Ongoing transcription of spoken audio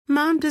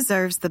Mom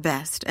deserves the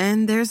best,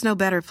 and there's no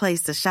better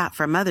place to shop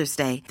for Mother's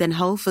Day than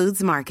Whole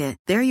Foods Market.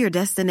 They're your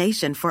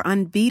destination for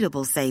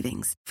unbeatable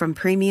savings, from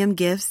premium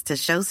gifts to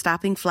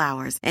show-stopping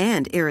flowers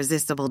and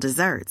irresistible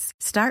desserts.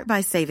 Start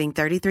by saving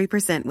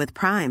 33% with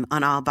Prime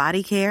on all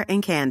body care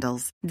and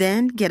candles.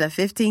 Then get a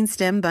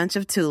 15-stem bunch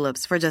of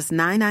tulips for just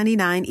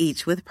 $9.99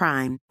 each with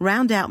Prime.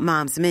 Round out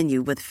Mom's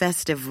menu with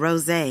festive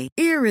rosé,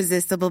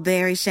 irresistible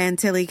berry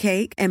chantilly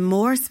cake, and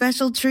more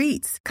special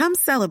treats. Come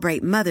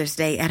celebrate Mother's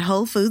Day at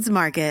Whole Foods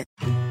Market.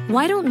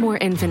 Why don't more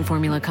infant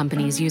formula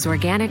companies use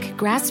organic,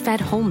 grass-fed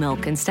whole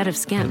milk instead of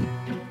skim?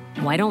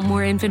 Why don't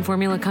more infant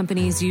formula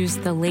companies use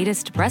the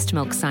latest breast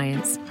milk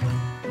science?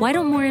 Why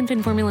don't more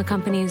infant formula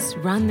companies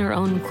run their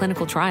own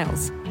clinical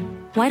trials?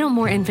 Why don't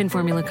more infant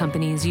formula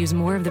companies use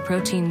more of the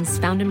proteins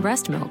found in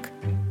breast milk?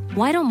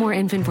 Why don't more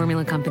infant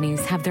formula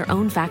companies have their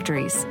own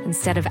factories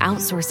instead of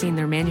outsourcing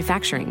their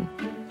manufacturing?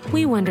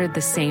 We wondered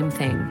the same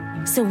thing.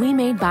 So we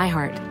made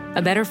ByHeart,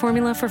 a better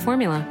formula for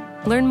formula.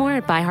 Learn more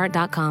at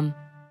byheart.com.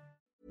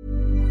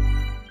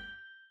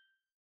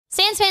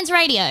 Sans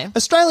Radio,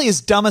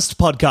 Australia's dumbest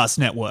podcast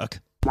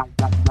network.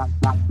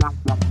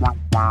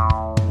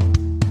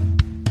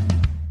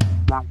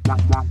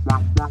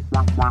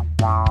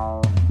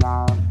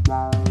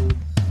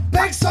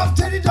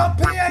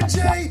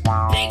 BigSoftTitty.png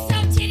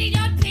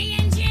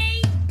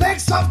BigSoftTitty.png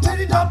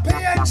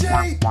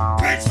BigSoftTitty.png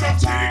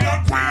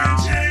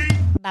BigSoftTitty.png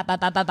Ba ba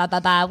ba ba ba ba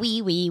ba wee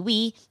wee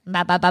wee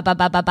ba ba ba ba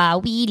ba ba ba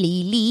wee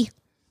lee lee.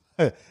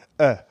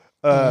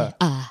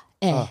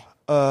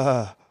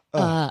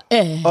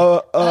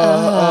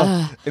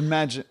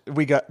 Imagine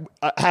we got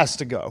has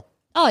to go.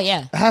 Oh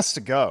yeah. Has to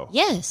go.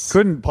 Yes.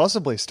 Couldn't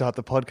possibly start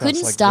the podcast.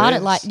 Couldn't like start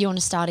this. it like you want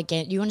to start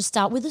again. You want to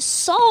start with a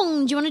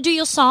song. Do you want to do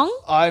your song?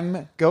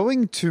 I'm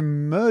going to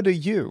murder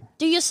you.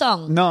 Do your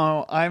song.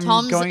 No, I'm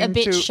Tom's going a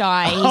bit to...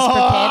 shy. He's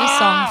prepared a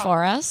song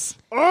for us.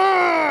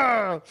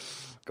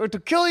 Going to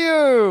kill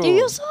you. Do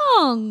your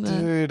song.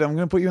 Dude, I'm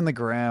going to put you in the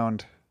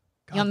ground.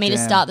 You want me to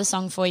start the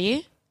song for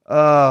you?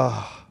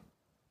 I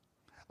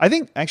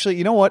think, actually,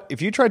 you know what?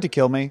 If you tried to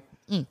kill me,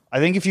 I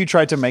think if you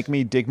tried to make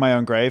me dig my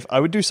own grave, I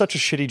would do such a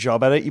shitty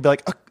job at it. You'd be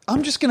like,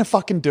 I'm just going to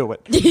fucking do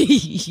it.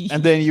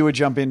 And then you would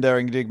jump in there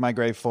and dig my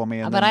grave for me.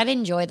 And But then, I'd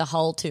enjoy the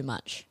hole too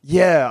much.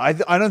 yeah,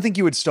 I don't think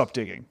you would stop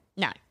digging.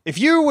 No. If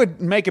you would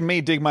make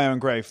me dig my own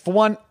grave, for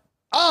one,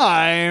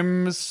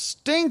 I'm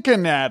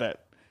stinking at it.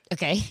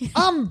 Okay.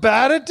 I'm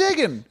bad at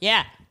digging.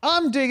 Yeah.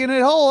 I'm digging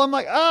it hole. I'm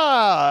like,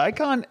 I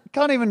can't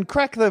even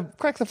crack the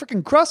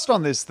freaking crust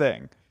on this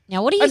thing.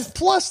 Now, what do you... And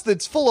plus,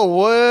 it's full of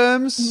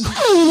worms.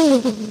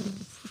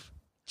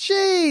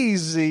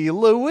 Jeezy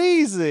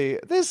Louise.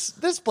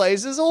 This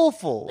place is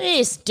awful.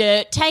 This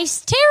dirt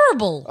tastes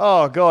terrible.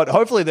 Oh, God.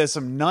 Hopefully there's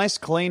some nice,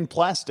 clean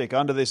plastic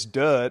under this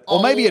dirt.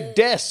 Or maybe a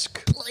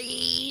desk.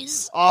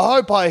 Please. I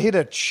hope I hit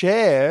a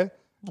chair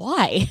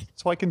Why?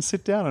 so I can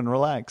sit down and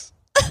relax.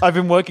 I've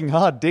been working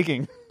hard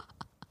digging.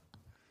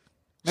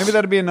 Maybe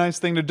that'd be a nice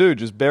thing to do.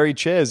 Just bury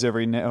chairs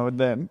every now and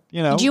then,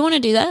 you know. Do you want to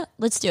do that?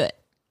 Let's do it.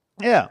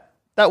 Yeah.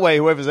 That way,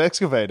 whoever's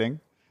excavating.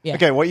 Yeah.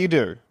 Okay, what you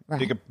do, Right.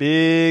 dig a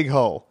big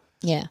hole.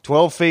 Yeah.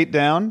 12 feet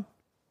down,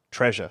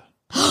 treasure.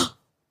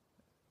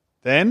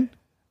 Then,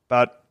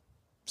 about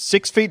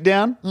 6 feet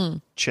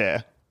down,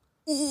 chair.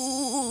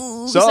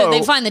 So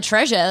they find the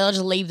treasure, they'll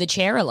just leave the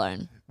chair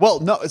alone. Well,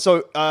 no,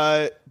 so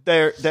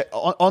they're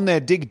on their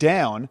dig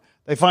down,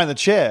 they find the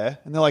chair,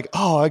 and they're like,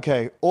 oh,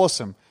 okay,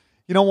 awesome.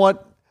 You know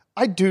what?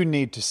 I do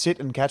need to sit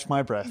and catch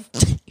my breath.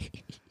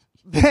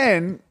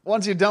 Then,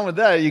 once you're done with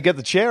that, you get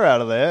the chair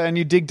out of there, and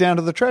you dig down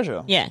to the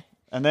treasure. Yeah.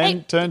 And then,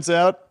 Hey. turns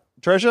out,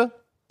 treasure?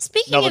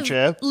 Speaking Another of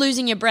chair.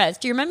 losing your breath,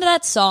 do you remember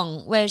that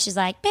song where she's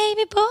like,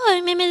 baby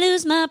boy, made me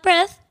lose my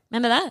breath?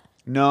 Remember that?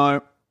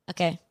 No.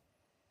 Okay.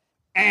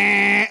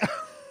 No,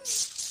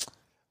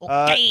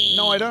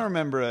 I don't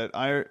remember it.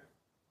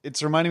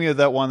 It's reminding me of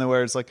that one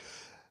where it's like,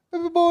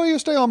 "Baby boy, you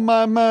stay on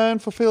my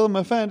mind, fulfilling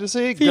my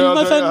fantasy, Feel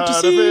my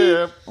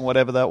fantasy."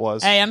 Whatever that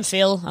was. Hey, I'm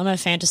Phil. I'm a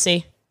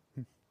fantasy.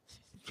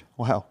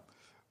 Wow,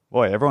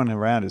 boy, everyone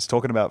around is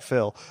talking about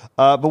Phil.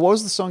 But what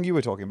was the song you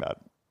were talking about?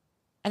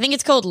 I think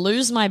it's called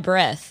Lose My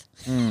Breath.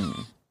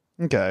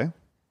 Okay.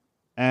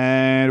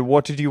 And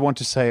what did you want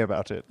to say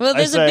about it? Well,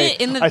 there's a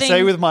bit in the I thing-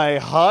 say with my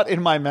heart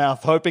in my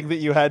mouth, hoping that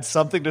you had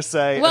something to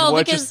say Well, and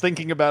weren't because just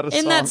thinking about a song.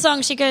 In that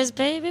song, she goes,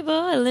 baby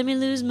boy, let me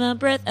lose my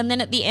breath. And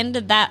then at the end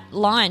of that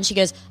line, she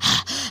goes,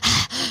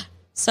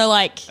 so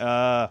like,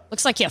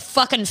 looks like you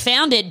fucking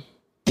found it,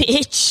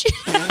 bitch.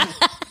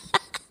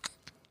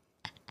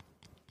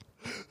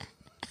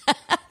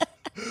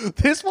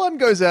 This one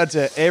goes out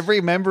to every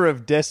member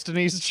of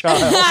Destiny's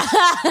Child.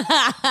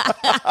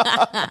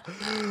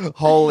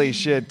 Holy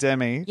shit,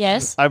 Demi.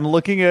 Yes? I'm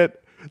looking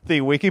at the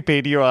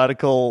Wikipedia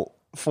article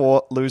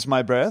for Lose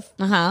My Breath.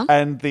 Uh-huh.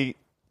 And the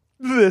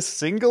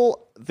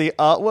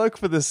artwork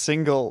for the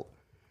single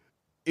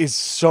is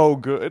so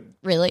good.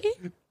 Really?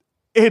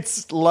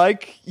 It's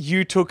like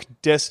you took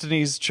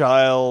Destiny's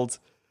Child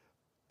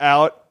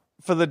out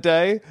for the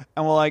day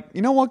and were like,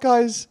 you know what,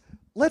 guys?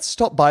 Let's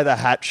stop by the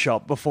hat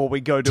shop before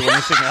we go do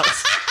anything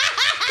else.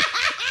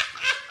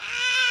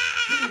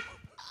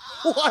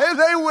 Why are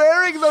they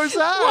wearing those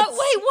hats? What?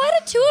 Wait, why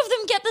do two of them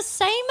get the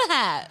same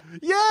hat?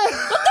 Yeah.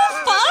 What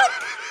the fuck?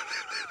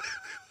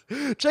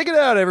 Check it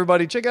out,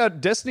 everybody. Check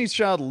out Destiny's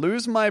Child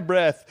Lose My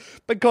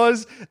Breath,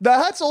 because the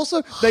hats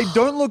also, they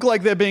don't look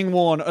like they're being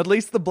worn. At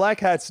least the black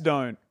hats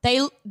don't. They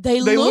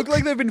look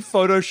like they've been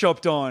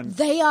photoshopped on.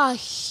 They are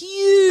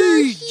huge.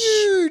 They're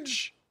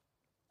huge.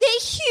 They're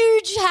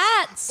huge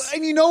hats.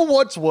 And you know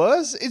what's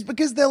worse? Is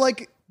because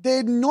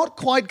they're not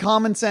quite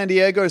Carmen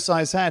Sandiego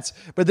size hats,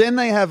 but then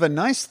they have a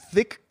nice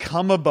thick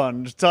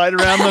cummerbund tied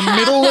around the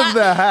middle of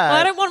the hat.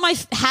 I don't want my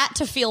hat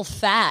to feel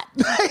fat.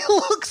 They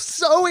look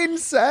so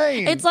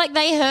insane. It's like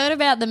they heard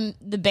about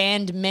the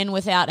band Men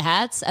Without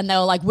Hats, and they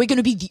were like, we're going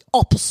to be the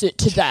opposite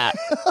to that.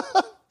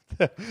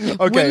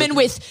 Okay. Women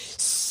with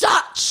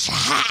such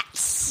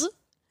hats.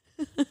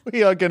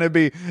 We are going to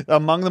be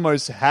among the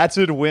most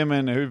hatted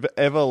women who've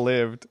ever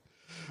lived.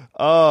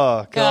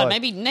 Oh, God.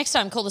 Maybe next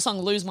time call the song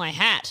Lose My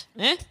Hat.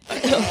 Eh?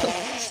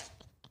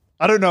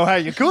 I don't know how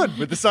you could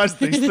with the size of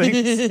these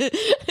things.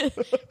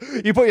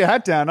 You put your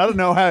hat down. I don't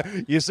know how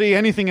you see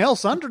anything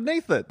else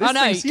underneath it. This I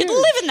know. You thing's get to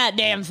huge. live in that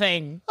damn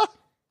thing.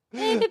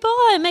 Baby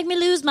boy, make me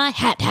lose my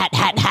hat.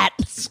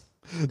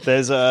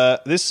 There's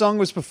this song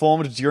was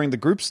performed during the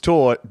group's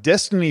tour,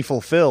 Destiny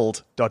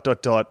Fulfilled, ...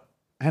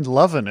 and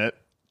Lovin' It.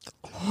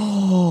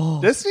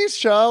 Destiny's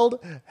Child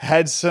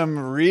had some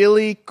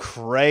really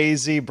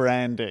crazy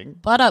branding.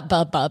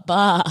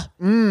 Ba-da-ba-ba-ba.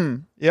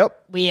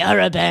 Yep. We are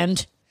a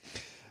band.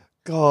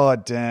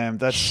 God damn,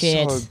 that's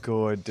Shit. so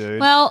good,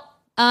 dude. Well,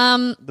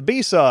 The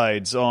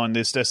B-sides on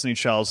this Destiny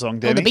Child song,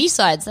 Debbie. the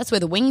B-sides, that's where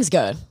the wings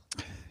go.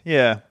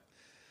 Yeah.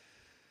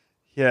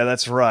 Yeah,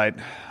 that's right.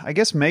 I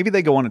guess maybe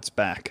they go on its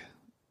back.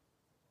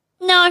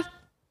 No.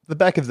 The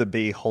back of the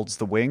bee holds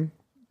the wing,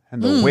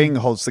 and the wing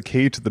holds the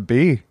key to the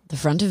bee. The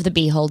front of the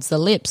bee holds the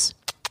lips.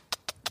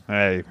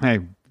 Hey,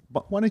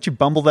 why don't you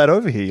bumble that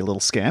over here, you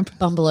little scamp?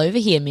 Bumble over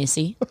here,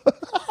 Missy.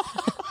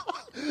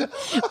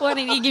 Why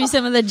don't you give me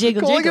some of the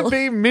jiggle Calling jiggle? a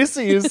bee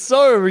Missy is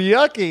so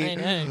yucky.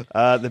 I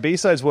know. The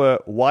B-sides were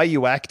Why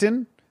You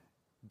Actin',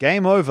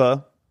 Game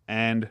Over,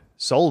 and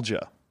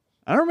Soldier.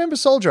 I don't remember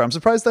Soldier. I'm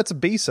surprised that's a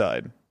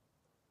B-side.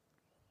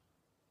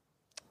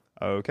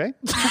 Okay.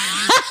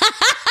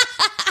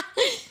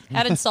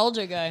 How did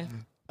Soldier go?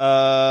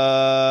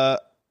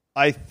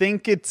 I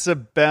think it's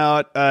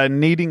about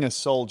needing a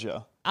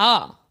soldier.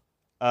 Oh.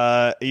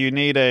 You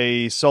need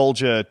a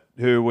soldier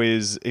who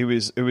was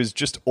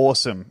just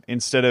awesome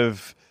instead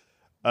of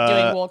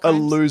Doing war a crimes?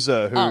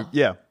 loser who Oh.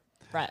 yeah.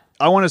 Right.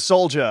 I want a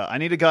soldier. I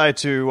need a guy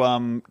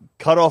to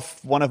cut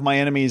off one of my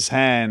enemy's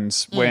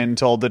hands when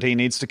told that he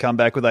needs to come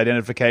back with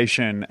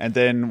identification, and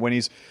then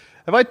when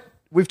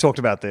we've talked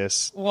about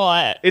this.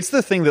 What? It's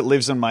the thing that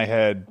lives in my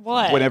head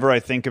What? whenever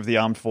I think of the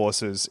armed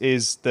forces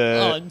is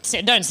the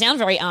Don't sound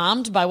very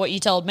armed by what you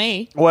told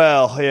me.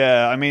 Well,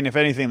 yeah, I mean, if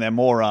anything, they're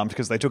more armed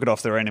because they took it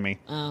off their enemy.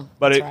 Oh,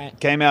 but that's it right.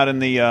 came out in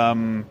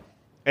the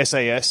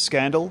SAS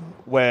scandal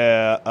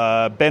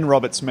where Ben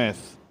Robert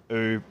Smith,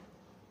 who...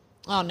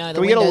 Oh, no, the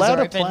Can we get a windows are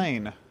louder open.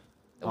 plane? The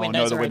Oh, no,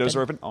 windows the are windows open.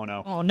 are open? Oh,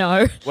 no. Oh,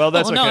 no. Well,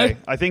 that's Oh, no. okay.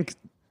 I think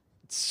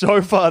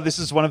so far this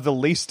is one of the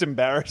least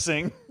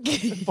embarrassing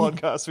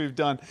podcasts we've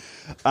done.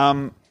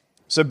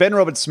 So Ben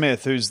Robert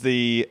Smith, who's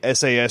the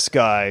SAS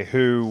guy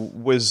who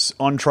was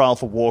on trial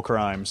for war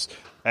crimes,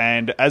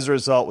 and as a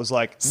result was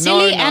like,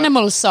 Silly no.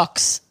 animal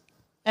socks.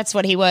 That's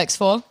what he works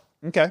for.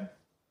 Okay.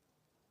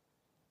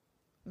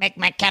 Make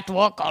my cat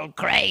walk all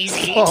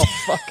crazy. Oh,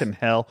 fucking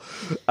hell.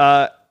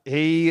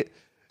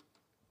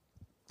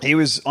 He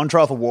was on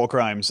trial for war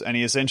crimes, and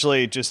he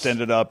essentially just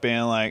ended up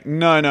being like,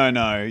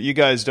 no, you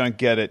guys don't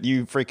get it,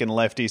 you freaking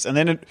lefties. And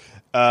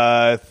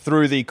then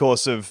through the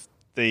course of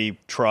the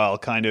trial,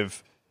 kind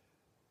of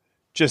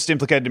just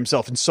implicated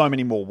himself in so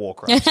many more war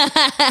crimes.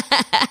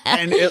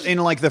 And in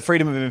like the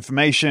Freedom of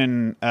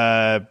Information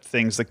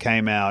things that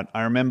came out,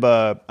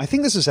 I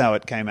think this is how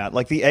it came out.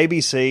 Like the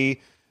ABC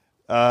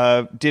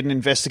did an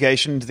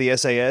investigation into the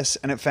SAS,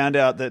 and it found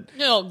out that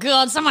Oh,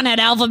 God, someone had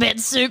alphabet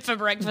soup for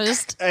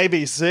breakfast.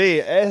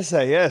 ABC,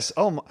 SAS,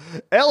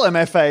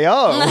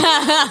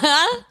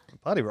 LMFAO.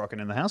 Party rocking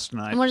in the house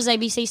tonight. And what does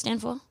ABC stand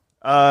for?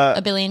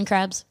 A billion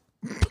crabs.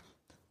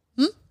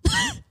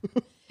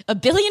 A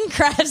billion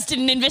crabs did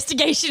an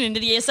investigation into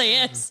the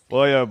SAS.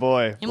 Boy, oh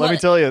boy. And Let me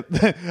what- tell you.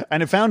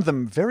 And it found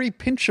them very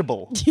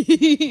pinchable.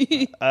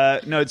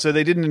 No, so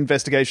they did an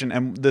investigation,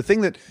 and the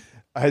thing that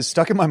has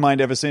stuck in my mind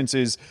ever since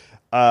is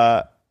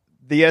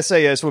the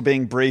SAS were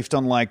being briefed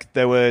on like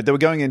they were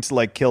going in to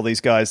like kill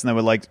these guys, and they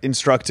were like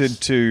instructed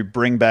to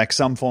bring back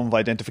some form of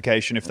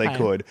identification if they Right.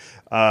 could,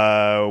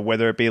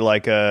 whether it be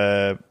like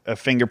a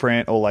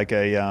fingerprint or like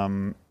a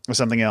or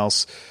something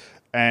else.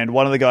 And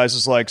one of the guys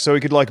was like, so he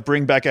could like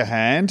bring back a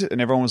hand, and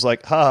everyone was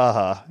like, ha ha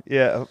ha,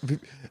 yeah.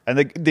 And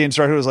the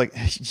instructor was like,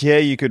 yeah,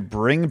 you could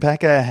bring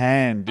back a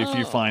hand if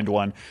you find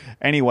one.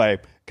 Anyway,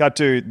 cut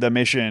to the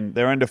mission.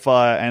 They're under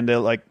fire, and they're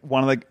like,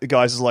 one of the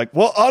guys is like,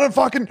 "Well, I don't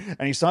fucking,"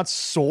 and he starts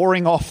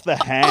sawing off the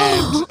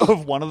hand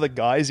of one of the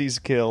guys he's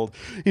killed.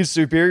 His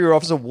superior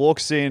officer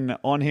walks in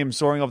on him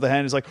sawing off the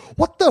hand. He's like,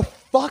 "What the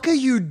fuck are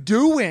you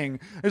doing?"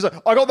 He's like,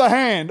 "I got the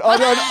hand. I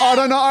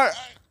don't know."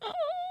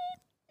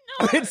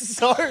 No. It's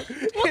so.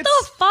 What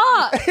the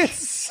fuck?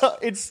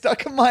 It's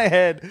stuck in my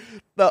head.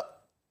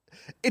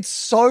 It's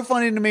so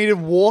funny to me to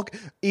walk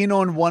in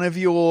on one of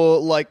your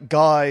like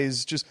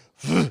guys just.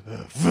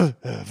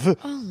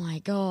 Oh my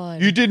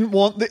god! You didn't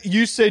want that.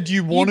 You said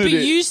you wanted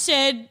it.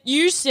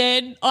 You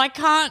said I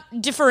can't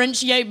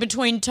differentiate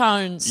between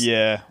tones.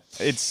 Yeah,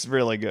 it's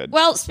really good.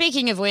 Well,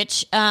 speaking of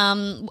which,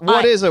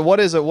 What is it?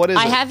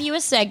 I have you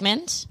a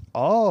segment.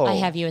 Oh, I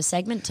have you a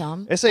segment,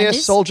 Tom.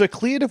 SAS soldier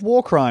cleared of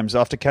war crimes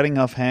after cutting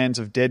off hands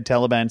of dead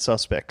Taliban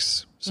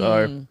suspects.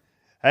 So,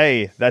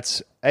 hey,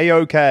 that's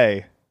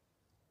A-OK.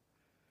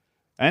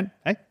 And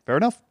hey, fair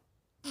enough.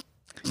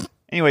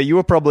 Anyway, you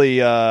were probably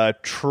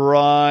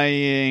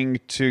trying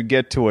to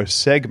get to a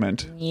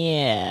segment.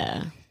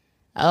 Yeah.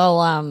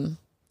 Oh,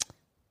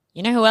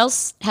 you know who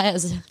else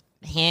has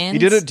hands? He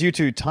did it due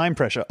to time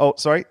pressure. Oh,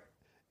 sorry.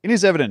 In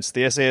his evidence,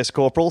 the SAS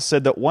corporal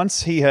said that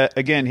once he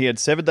had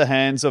severed the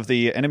hands of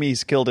the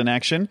enemies killed in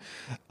action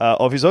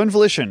of his own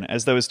volition,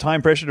 as there was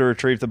time pressure to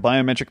retrieve the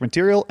biometric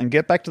material and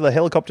get back to the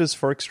helicopters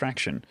for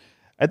extraction.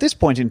 At this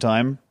point in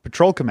time,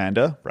 patrol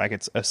commander,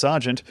 brackets a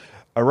sergeant,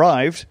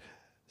 arrived.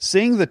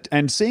 Seeing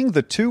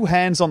the two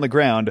hands on the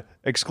ground,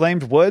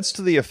 exclaimed words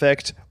to the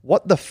effect,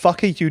 "What the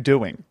fuck are you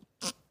doing?"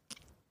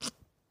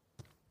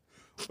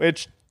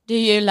 Which... Do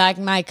you like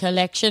my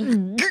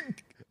collection?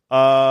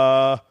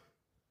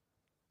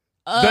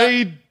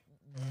 They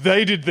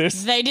did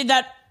this. They did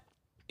that.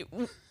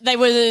 They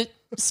were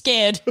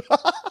scared.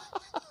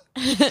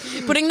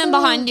 Putting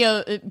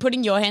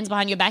your hands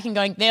behind your back and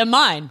going, "They're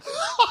mine."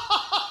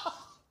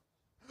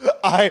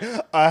 I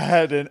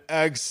had an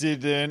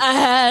accident. I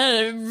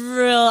had a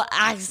real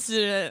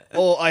accident.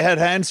 Oh, I had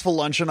hands for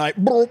lunch and I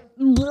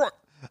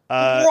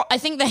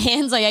think the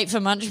hands I ate for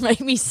lunch made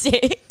me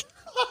sick.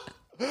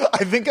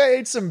 I think I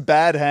ate some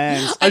bad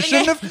hands. I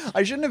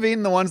shouldn't have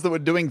eaten the ones that were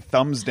doing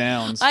thumbs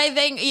downs. I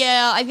think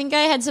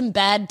I had some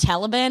bad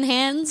Taliban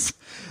hands.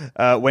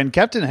 When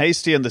Captain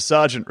Hasty and the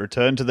sergeant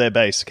returned to their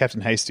base,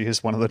 Captain Hasty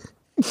is one of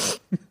the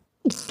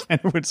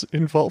candidates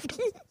involved.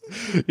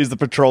 He's the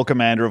patrol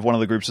commander of one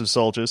of the groups of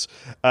soldiers.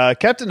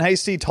 Captain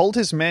Hasty told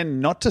his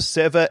men not to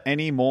sever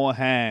any more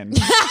hands.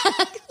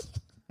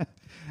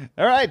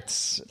 All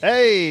right.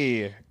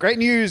 Hey, great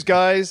news,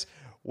 guys.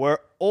 We're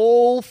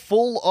all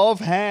full of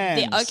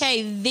hands.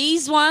 Okay,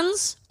 these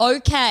ones,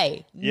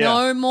 okay. Yeah.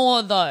 No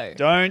more, though.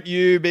 Don't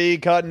you be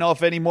cutting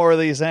off any more of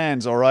these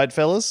hands, all right,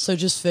 fellas? So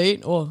just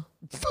feet, or...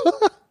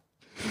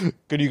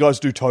 Can you guys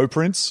do toe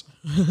prints?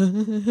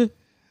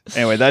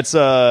 Anyway, that's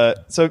how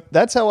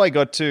I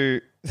got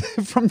to...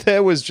 From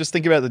there was just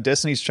thinking about the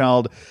Destiny's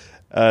Child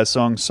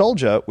song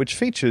Soldier, which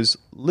features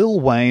Lil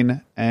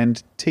Wayne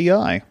and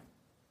T.I.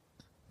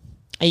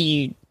 Are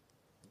you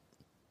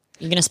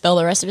going to spell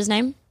the rest of his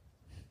name?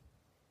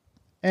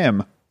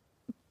 M.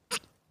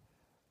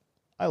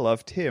 I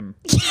love Tim.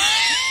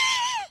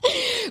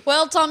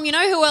 Well, Tom, you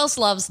know who else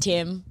loves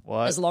Tim?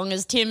 What? As long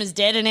as Tim is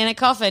dead and in a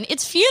coffin.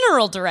 It's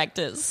funeral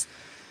directors.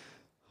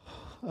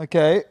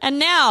 Okay. And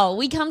now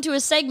we come to a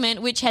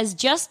segment which has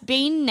just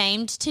been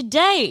named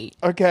today.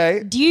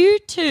 Okay. Due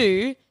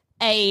to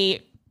a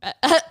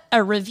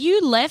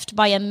review left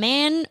by a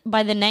man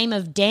by the name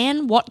of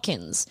Dan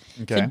Watkins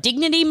for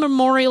Dignity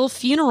Memorial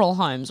Funeral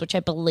Homes, which I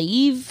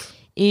believe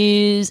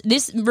is...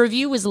 This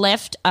review was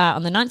left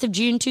on the 9th of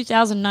June,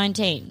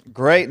 2019.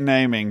 Great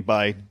naming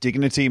by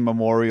Dignity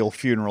Memorial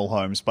Funeral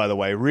Homes, by the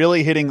way.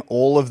 Really hitting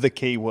all of the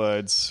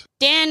keywords.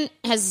 Dan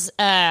has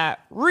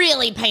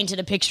really painted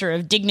a picture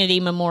of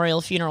Dignity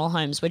Memorial Funeral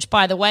Homes, which,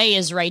 by the way,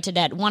 is rated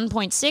at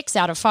 1.6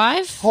 out of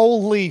 5.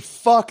 Holy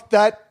fuck,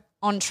 that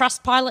on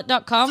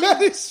Trustpilot.com.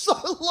 That is so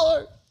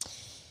low.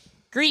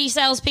 Greedy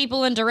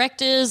salespeople and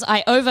directors,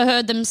 I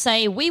overheard them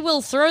say, "We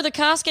will throw the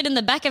casket in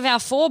the back of our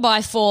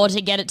 4x4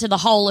 to get it to the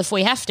hole if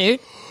we have to."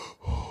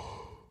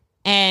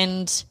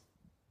 And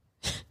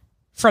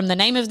from the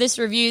name of this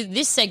review,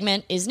 this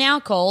segment is now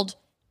called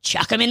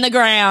Chuck 'em in the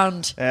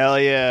Ground. Hell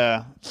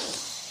yeah.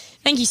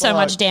 Thank you so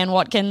much, Dan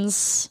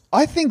Watkins.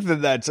 I think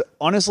that's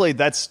honestly,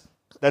 that's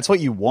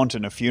what you want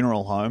in a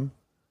funeral home.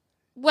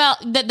 Well,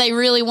 that they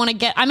really want to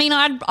get... I mean,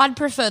 I'd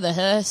prefer the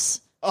hearse.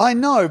 I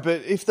know,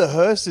 but if the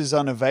hearse is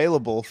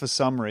unavailable for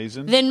some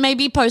reason... Then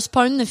maybe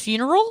postpone the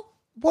funeral?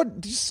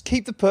 What? Just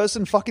keep the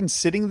person fucking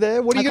sitting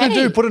there? What are you going to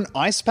do? Put an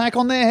ice pack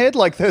on their head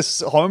like they're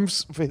home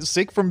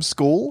sick from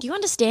school? Do you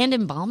understand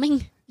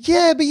embalming?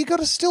 Yeah, but you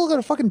still got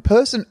a fucking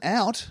person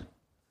out.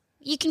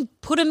 You can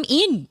put them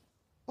in.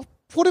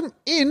 Put them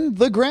in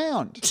the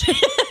ground.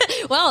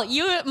 Well,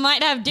 you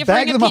might have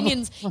differing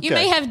opinions. Okay. You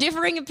may have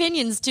differing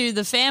opinions to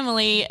the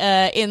family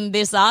in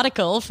this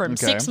article from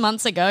 6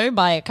 months ago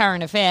by A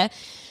Current Affair.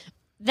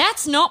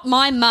 That's not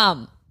my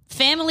mum.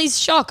 Family's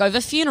shock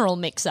over funeral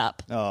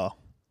mix-up. Oh.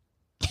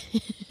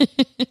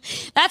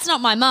 That's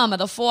not my mum are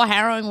the 4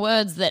 harrowing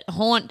words that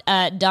haunt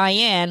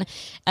Diane,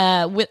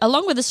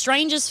 along with the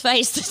strangest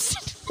face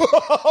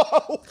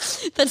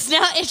that's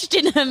now etched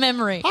in her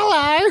memory.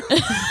 Hello.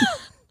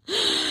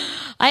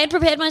 I had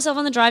prepared myself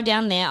on the drive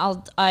down there.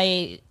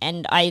 I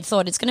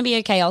thought it's going to be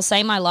okay. I'll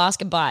say my last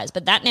goodbyes,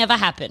 but that never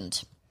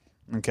happened.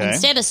 Okay.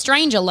 Instead, a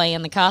stranger lay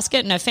in the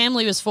casket, and her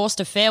family was forced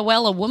to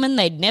farewell a woman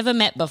they'd never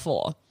met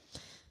before.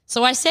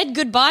 So I said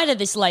goodbye to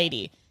this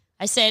lady.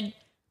 I said,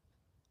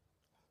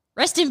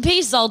 "Rest in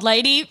peace, old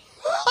lady."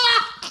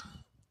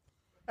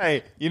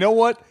 Hey, you know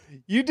what?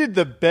 You did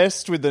the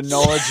best with the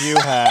knowledge you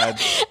had.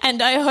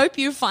 And I hope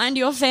you find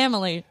your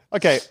family.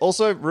 Okay,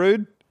 also,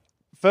 Rude,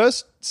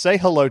 first, say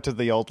hello to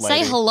the old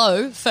lady. Say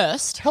hello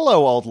first.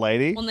 Hello, old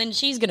lady. Well, then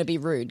she's going to be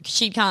rude.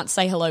 She can't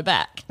say hello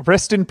back.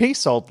 Rest in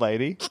peace, old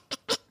lady.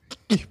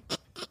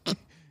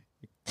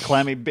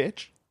 Clammy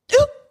bitch.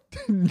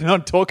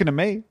 Not talking to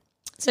me.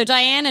 So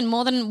Diane and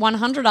more than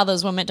 100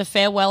 others were meant to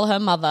farewell her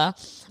mother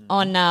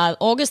on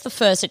August the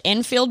 1st at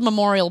Enfield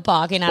Memorial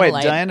Park in Adelaide.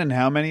 Wait, Diane and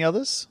how many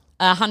others?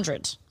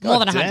 100. More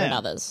than 100 damn.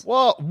 others.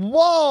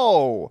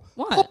 Whoa.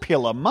 What?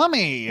 Popular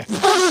mummy.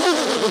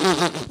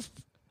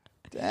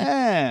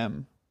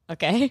 Damn.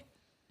 Okay.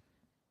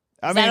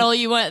 I Is that all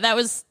you want? That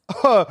was...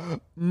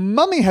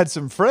 Mummy had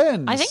some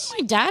friends. I think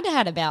my dad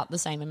had about the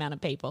same amount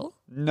of people.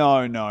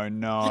 No. No.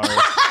 No.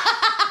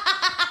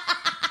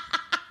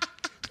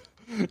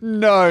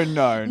 Are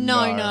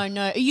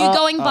you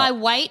going by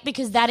weight?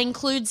 Because that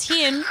includes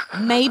him.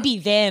 Maybe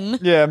then.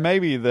 Yeah,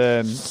 maybe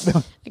then.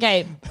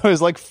 Okay. There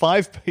was like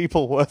 5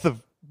 people worth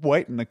of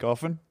weight in the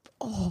coffin.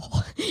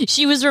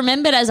 She was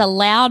remembered as a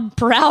loud,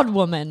 proud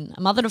woman,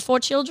 a mother to 4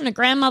 children, a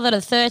grandmother to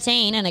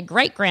 13, and a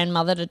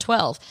great-grandmother to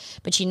 12.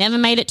 But she never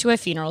made it to her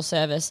funeral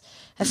service.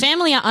 Her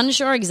family are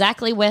unsure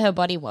exactly where her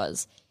body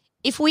was.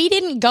 If we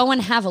didn't go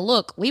and have a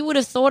look, we would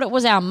have thought it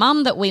was our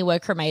mum that we were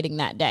cremating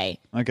that day.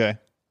 Okay.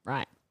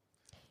 Right.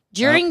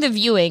 During the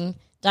viewing,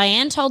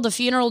 Diane told the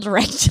funeral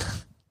director...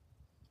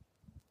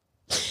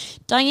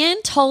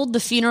 Diane told the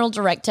funeral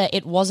director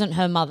it wasn't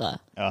her mother,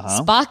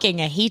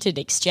 sparking a heated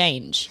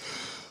exchange.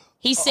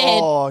 He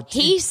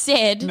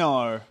said,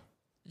 No.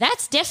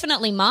 "That's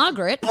definitely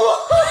Margaret."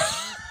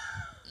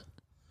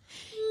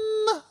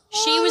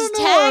 She was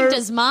tagged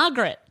as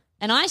Margaret.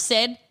 And I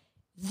said,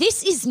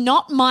 "This is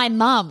not my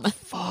mum."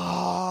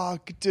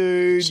 Fuck,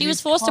 dude. She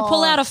was forced to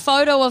pull out a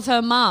photo of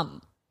her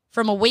mum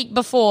from a week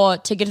before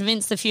to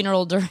convince the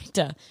funeral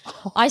director.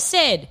 I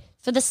said,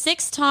 for the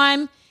 6th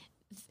time,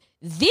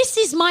 this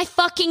is my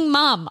fucking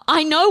mum.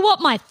 I know what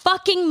my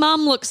fucking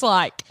mum looks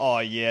like. Oh,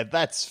 yeah,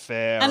 that's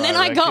fair. And then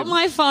I got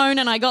my phone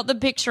and I got the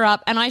picture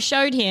up and I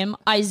showed him.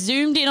 I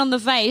zoomed in on the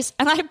face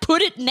and I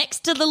put it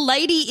next to the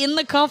lady in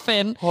the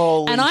coffin.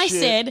 Holy and I shit.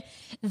 said,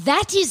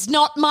 that is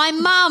not my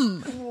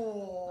mum.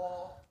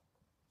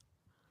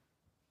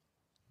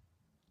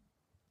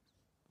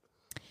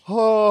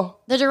 Oh,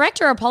 The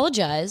director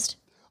apologised,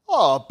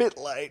 a bit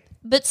late.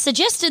 but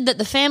suggested that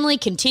the family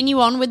continue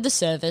on with the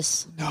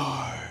service.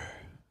 No.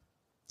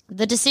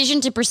 The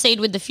decision to proceed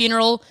with the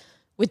funeral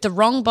with the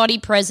wrong body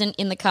present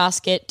in the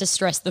casket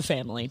distressed the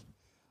family.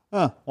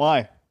 Huh,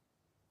 why?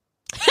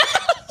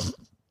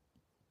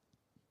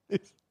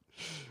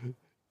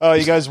 Oh,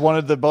 you guys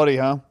wanted the body,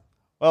 huh?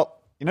 Well,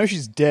 you know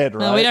she's dead,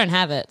 right? No, we don't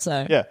have it,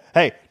 so. Yeah.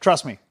 Hey,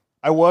 trust me.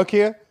 I work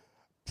here.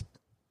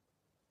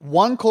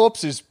 One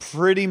corpse is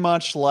pretty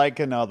much like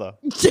another.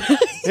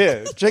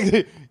 Here, check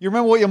it. You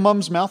remember what your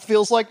mum's mouth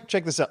feels like?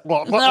 Check this out.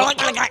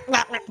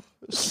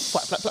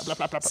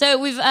 So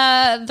we've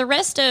the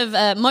rest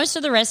of most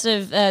of the rest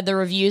of the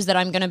reviews that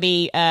I'm going to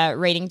be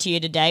reading to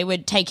you today we're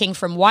taking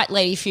from White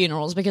Lady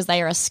Funerals because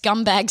they are a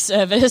scumbag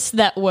service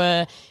that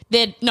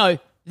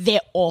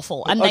they're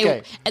awful and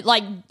Okay. they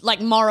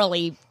like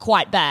morally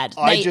quite bad.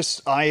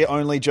 I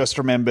only just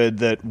remembered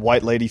that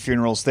White Lady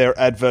Funerals, their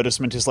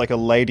advertisement is like a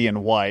lady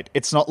in white.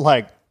 It's not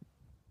like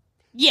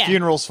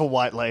funerals for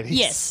white ladies.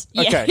 Yes.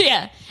 Yeah. Okay.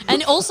 Yeah.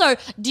 And also,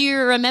 do you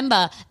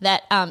remember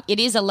that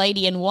it is a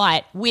lady in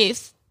white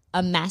with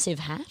a massive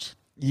hat?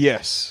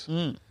 Yes.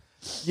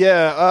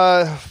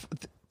 Yeah.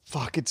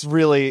 Fuck. It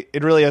really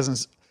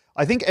hasn't.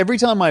 I think every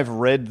time I've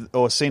read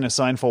or seen a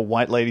sign for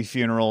White Lady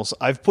Funerals,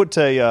 I've put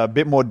a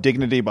bit more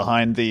dignity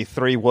behind the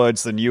 3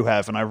 words than you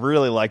have, and I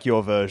really like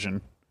your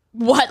version.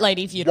 White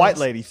Lady Funerals. White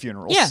Lady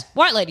Funerals. Yeah,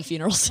 White Lady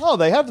Funerals. Oh,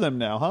 they have them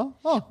now, huh?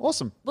 Oh,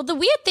 awesome. Well, the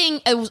weird thing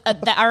is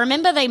that I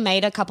remember they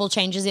made a couple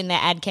changes in their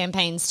ad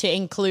campaigns to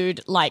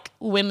include like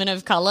women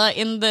of color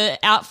in the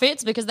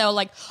outfits because they were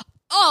like,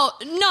 "Oh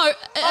no,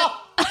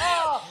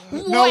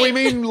 No, we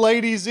wait. mean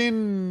ladies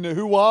in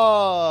who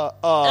are.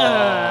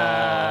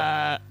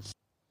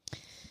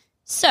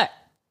 So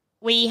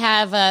we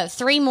have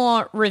 3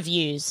 more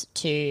reviews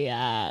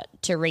to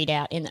read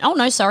out.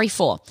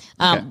 4.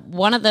 Okay.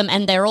 One of them,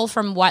 and they're all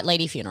from White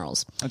Lady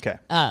Funerals. Okay.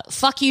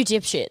 Fuck you,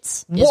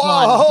 dipshits. Is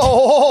one.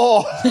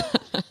 Whoa!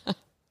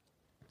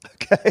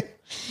 Okay.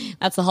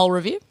 That's the whole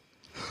review.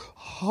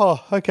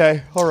 Oh,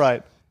 okay. All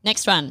right.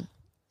 Next one.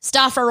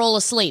 Staff are all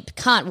asleep.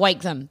 Can't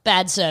wake them.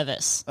 Bad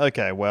service.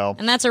 Okay, well.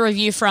 And that's a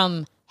review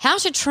from How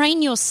to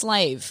train your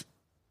slave.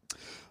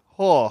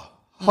 A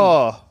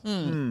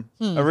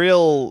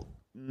real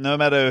no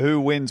matter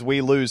who wins,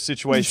 we lose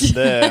situation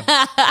there.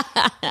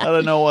 I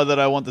don't know whether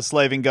I want the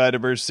slaving guy to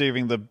be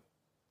receiving the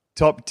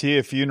top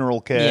tier funeral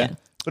care. Yeah.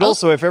 But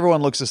also, if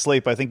everyone looks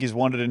asleep, I think he's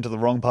wandered into the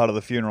wrong part of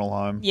the funeral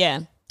home.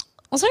 Yeah.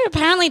 Also,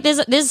 apparently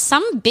there's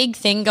some big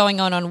thing going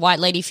on White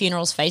Lady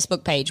Funeral's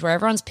Facebook page where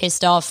everyone's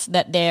pissed off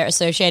that they're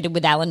associated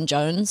with Alan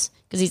Jones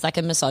because he's like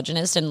a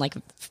misogynist and like...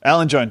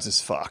 Alan Jones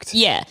is fucked.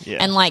 Yeah.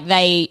 And like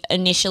they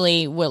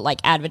initially were like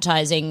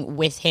advertising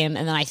with him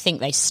and then I think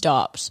they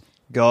stopped.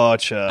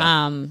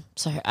 Gotcha.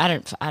 So I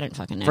don't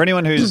fucking know. For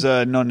anyone who's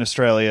not in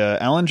Australia,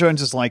 Alan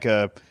Jones is like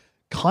a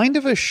kind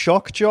of a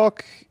shock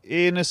jock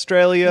in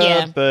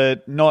Australia,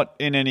 but not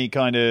in any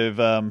kind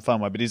of fun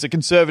way. But he's a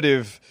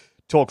conservative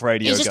talk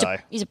radio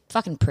guy. He's a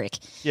fucking prick.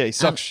 Yeah, he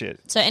sucks shit.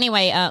 So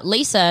anyway,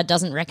 Lisa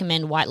doesn't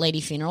recommend White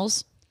Lady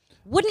Funerals.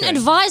 Wouldn't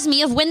advise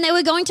me of when they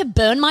were going to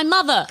burn my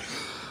mother.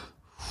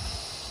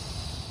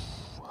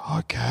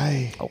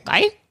 Okay.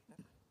 Okay.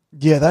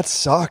 Yeah, that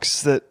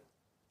sucks.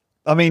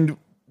 I mean,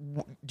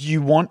 do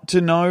you want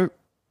to know?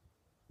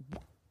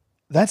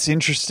 That's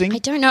interesting. I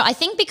don't know. I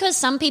think because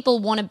some people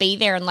want to be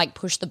there and like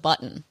push the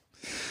button.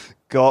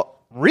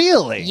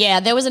 Really? Yeah,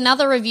 there was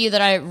another review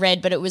that I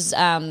read, but it was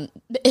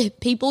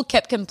people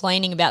kept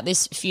complaining about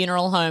this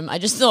funeral home. I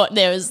just thought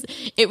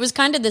it was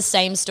kind of the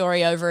same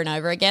story over and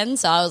over again.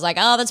 So I was like,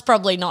 oh, that's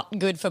probably not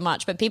good for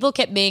much. But people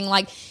kept being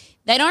like,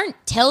 they don't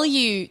tell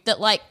you that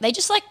like they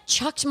just like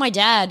chucked my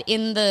dad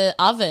in the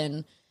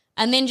oven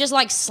and then just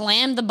like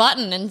slammed the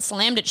button and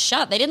slammed it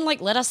shut. They didn't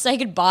like let us say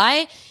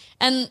goodbye.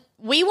 And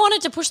we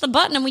wanted to push the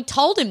button and we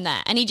told him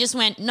that. And he just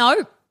went,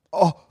 no.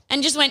 Oh.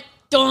 And just went,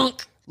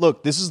 donk.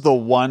 Look, this is the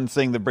one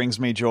thing that brings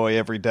me joy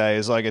every day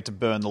is I get to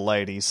burn the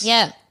ladies.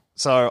 Yeah.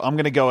 So I'm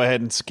going to go ahead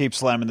and keep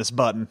slamming this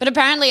button. But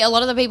apparently a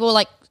lot of the people were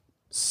like,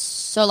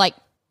 so like,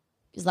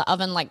 is the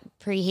oven like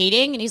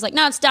preheating? And he's like,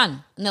 no, it's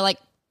done. And they're like,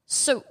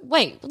 so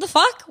wait, what the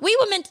fuck? We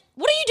were meant,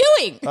 what are you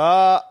doing?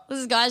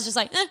 This guy's just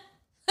like,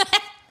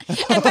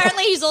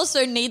 Apparently he's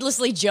also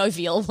needlessly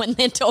jovial when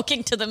they're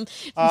talking to them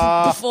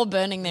before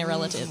burning their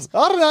relatives.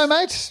 I don't know,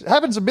 mate. It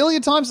happens a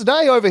million times a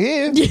day over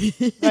here.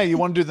 Hey, you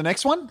want to do the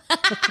next one?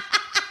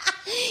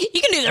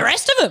 You can do the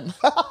rest of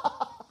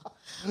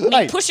them.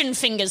 Hey, pushing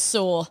fingers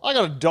sore. I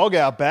got a dog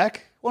out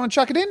back. Want to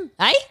chuck it in?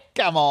 Hey?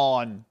 Come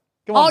on.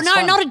 Oh,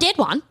 no, not a dead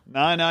one.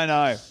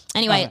 No.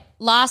 Anyway,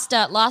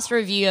 last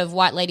review of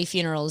White Lady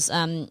Funerals.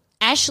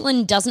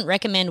 Ashlyn doesn't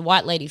recommend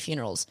White Lady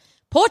Funerals.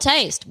 Poor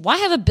taste. Why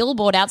have a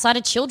billboard outside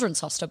a children's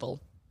hospital?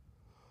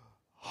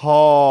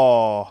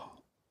 Oh,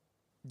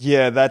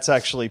 yeah, that's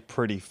actually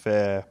pretty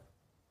fair.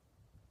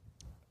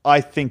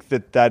 I think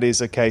that is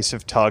a case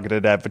of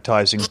targeted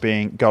advertising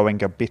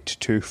going a bit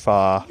too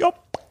far.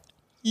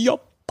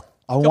 Yup.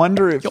 I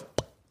wonder if...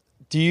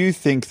 Do you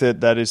think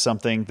that is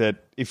something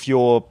that if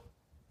you're...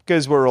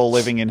 Because we're all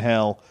living in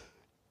hell,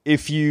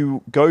 if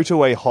you go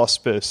to a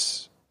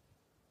hospice...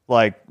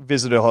 like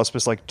visit a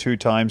hospice like 2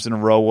 times in a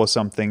row or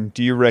something,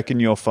 do you reckon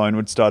your phone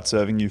would start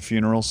serving you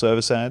funeral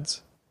service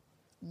ads?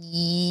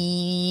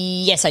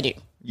 Yes, I do.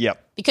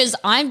 Yep. Because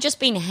I've just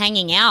been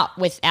hanging out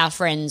with our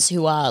friends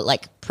who are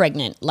like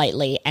pregnant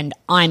lately and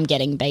I'm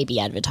getting baby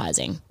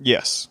advertising.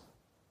 Yes.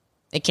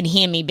 It can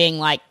hear me being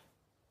like,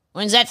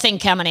 when's that thing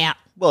coming out?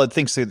 Well, it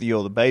thinks that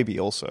you're the baby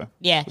also.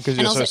 Yeah. Because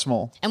you're so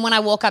small. And when I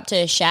walk up to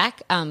Shaq,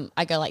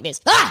 I go like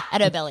this, at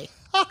her belly.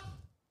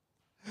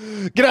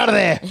 Get out of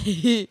there.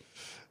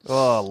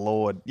 Oh,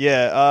 Lord.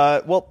 Yeah,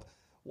 well,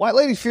 White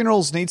Lady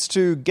Funerals needs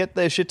to get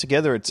their shit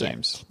together, it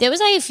seems. There was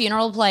a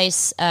funeral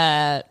place,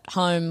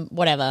 home,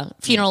 whatever,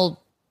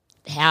 funeral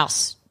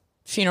house,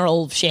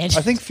 funeral shed.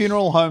 I think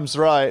funeral home's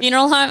right.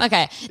 Funeral home?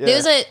 Okay.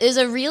 Yeah. There's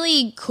a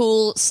really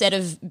cool set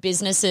of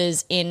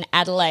businesses in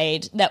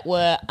Adelaide that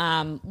were,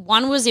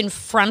 one was in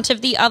front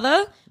of the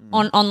other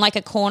on like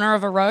a corner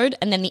of a road,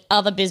 and then the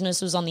other business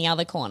was on the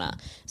other corner.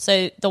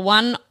 So the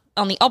one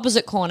on the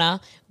opposite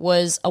corner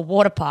was a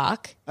water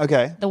park.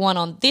 Okay. The one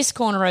on this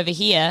corner over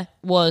here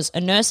was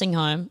a nursing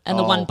home, and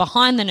the one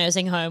behind the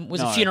nursing home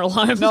was a funeral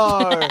home.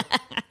 No.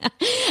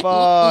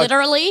 Fuck.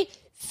 Literally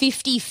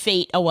 50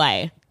 feet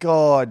away.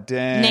 God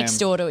damn. Next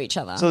door to each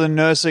other. So the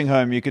nursing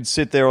home, you could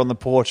sit there on the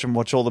porch and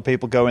watch all the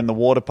people go in the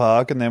water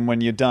park, and then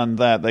when you're done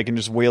that, they can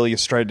just wheel you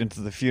straight into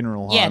the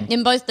funeral home. Yeah,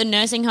 in both the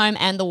nursing home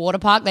and the water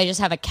park, they just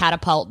have a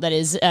catapult that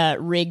is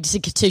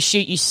rigged to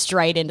shoot you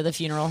straight into the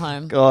funeral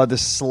home. God, the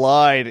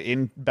slide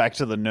in back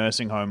to the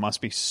nursing home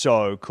must be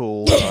so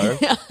cool, though.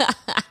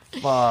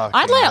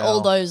 I'd let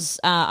all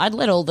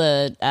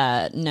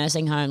the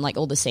nursing home, like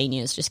all the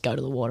seniors, just go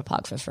to the water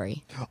park for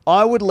free.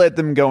 I would let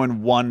them go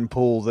in one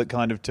pool that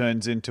kind of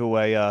turns into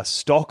a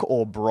stock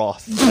or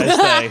broth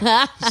as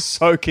they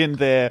soak in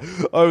there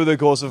over the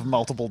course of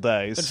multiple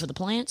days. Good for the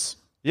plants.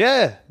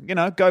 Yeah,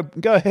 go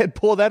ahead,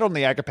 pour that on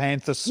the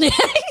agapanthus.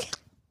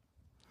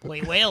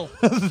 We will.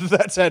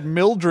 That's had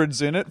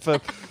Mildred's in it for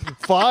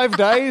 5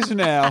 days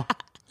now.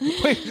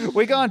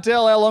 We can't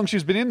tell how long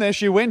she's been in there.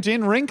 She went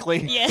in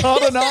wrinkly. Yeah.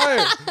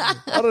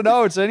 I don't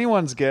know. It's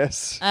anyone's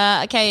guess.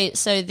 Okay,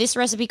 so this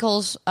recipe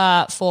calls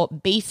for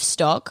beef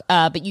stock,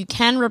 but you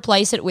can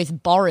replace it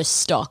with Boris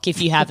stock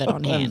if you have it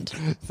on hand.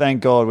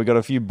 Thank God we got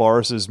a few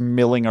Borises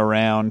milling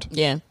around.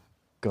 Yeah.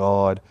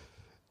 God.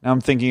 Now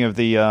I'm thinking of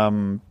the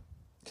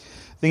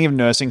thinking of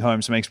nursing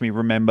homes makes me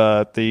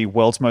remember the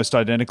world's most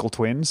identical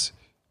twins.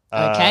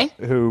 Okay.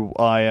 Who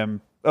I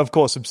am, of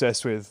course,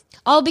 obsessed with.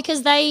 Oh,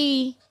 because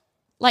they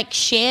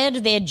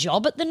shared their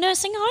job at the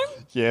nursing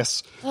home?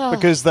 Yes,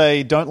 because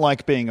they don't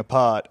like being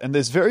apart, and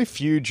there's very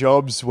few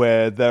jobs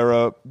where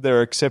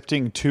they're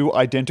accepting two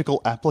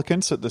identical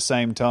applicants at the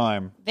same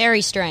time. Very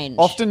strange.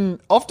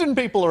 Often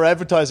people are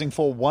advertising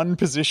for one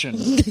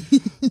position.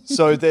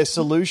 So their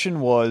solution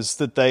was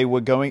that they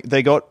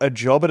got a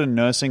job at a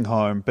nursing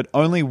home, but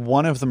only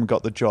one of them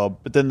got the job.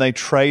 But then they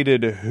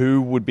traded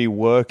who would be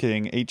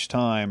working each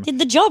time. Did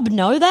the job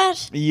know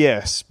that?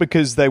 Yes,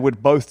 because they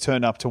would both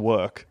turn up to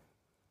work.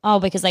 Oh,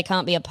 because they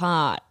can't be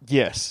apart.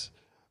 Yes.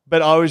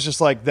 But I was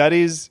just like, that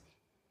is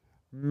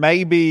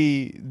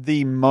maybe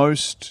the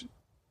most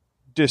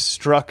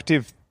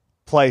destructive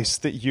place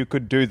that you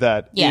could do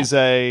that is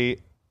a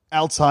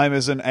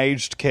Alzheimer's and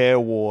aged care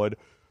ward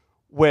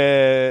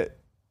where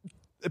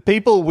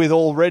people with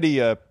already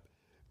a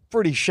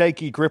pretty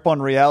shaky grip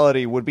on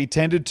reality would be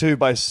tended to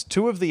by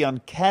two of the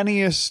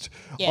uncanniest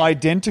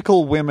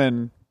identical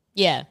women.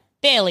 Yeah,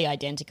 barely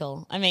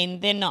identical. I mean,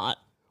 they're not.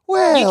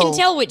 Well, you can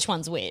tell which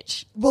one's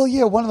which. Well,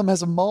 yeah, one of them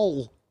has a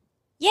mole.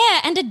 Yeah,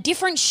 and a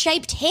different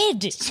shaped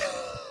head.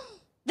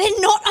 They're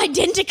not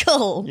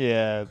identical.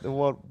 Yeah,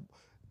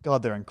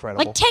 God, they're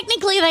incredible. Like,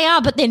 technically they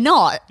are, but they're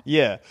not.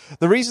 Yeah.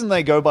 The reason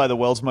they go by the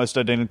world's most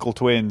identical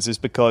twins is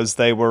because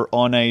they were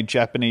on a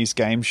Japanese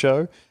game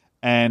show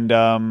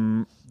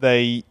and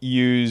they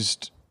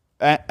used...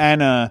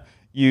 Anna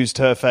used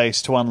her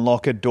face to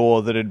unlock a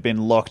door that had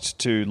been locked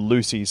to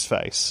Lucy's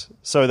face.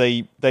 So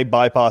they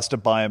bypassed a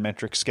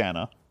biometric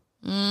scanner.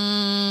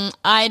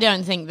 I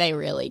don't think they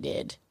really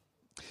did.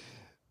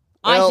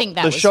 Well, I think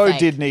that the was show fake.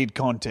 did need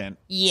content.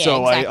 Yeah,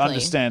 so exactly. I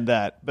understand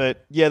that.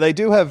 But yeah, they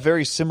do have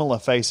very similar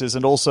faces,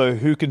 and also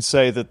who can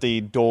say that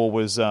the door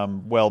was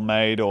well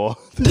made or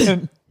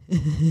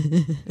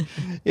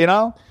you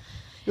know?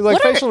 Like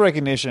facial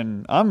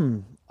recognition,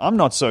 I'm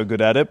not so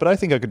good at it, but I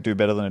think I could do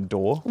better than a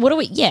door. What do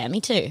we... Yeah,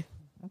 me too.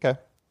 Okay.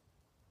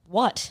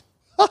 What?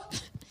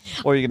 What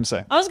are you going to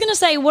say? I was going to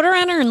say, what are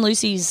Anna and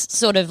Lucy's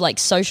sort of like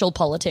social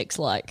politics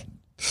like?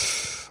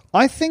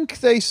 I think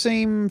they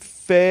seem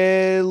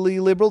fairly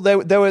liberal.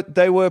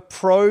 They were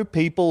pro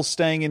people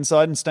staying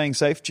inside and staying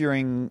safe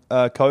during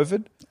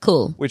COVID.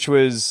 Cool. Which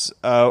was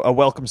a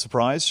welcome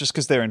surprise, just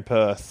because they're in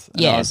Perth.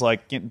 And I was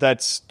like,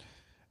 that's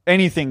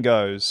anything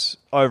goes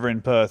over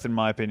in Perth, in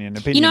my opinion.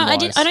 You know, I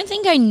don't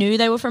think I knew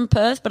they were from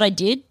Perth, but I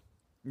did.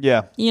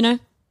 Yeah. You know.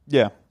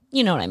 Yeah.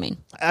 You know what I mean.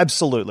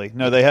 Absolutely.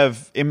 No, they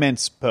have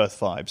immense Perth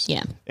vibes.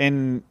 Yeah.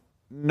 In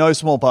no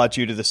small part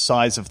due to the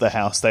size of the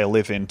house they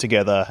live in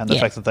together and the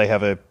fact that they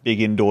have a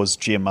big indoors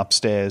gym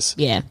upstairs.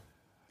 Yeah.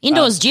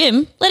 Indoors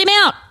gym? Let him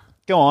out.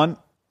 Go on.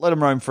 Let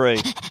him roam free.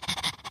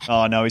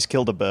 Oh, no, he's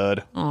killed a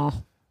bird. Oh.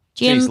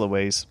 Jim. Jeez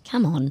Louise.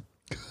 Come on.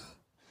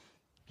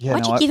 Yeah,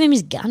 Why'd you give him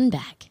his gun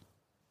back?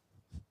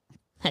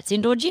 That's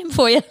indoor gym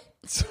for you.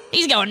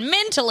 He's going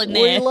mental in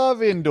there. We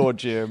love indoor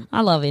gym.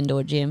 I love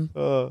indoor gym.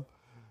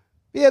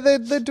 Yeah,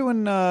 they're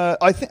doing.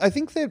 I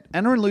think that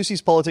Anna and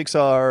Lucy's politics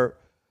are.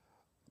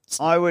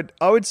 I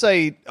would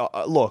say,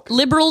 look,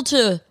 liberal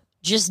to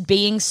just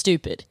being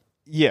stupid.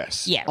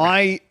 Yes. Yeah.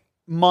 Right.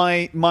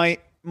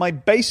 My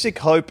basic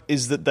hope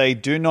is that they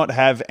do not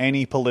have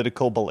any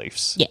political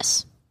beliefs.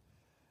 Yes.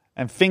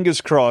 And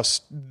fingers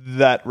crossed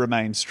that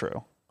remains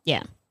true.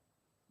 Yeah.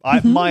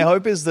 My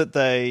hope is that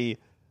they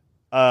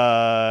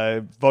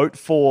vote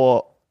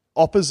for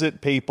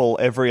opposite people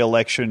every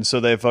election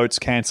so their votes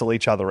cancel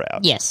each other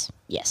out. Yes.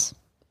 Yes.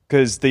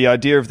 Because the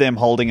idea of them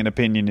holding an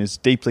opinion is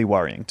deeply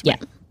worrying to me.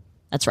 Yeah.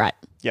 That's right.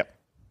 Yep.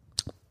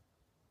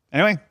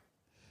 Anyway,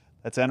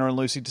 that's Anna and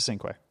Lucy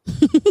DeCinque.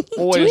 Do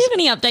we have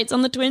any updates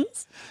on the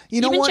twins?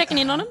 You know been what? checking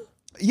in on them?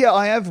 Yeah,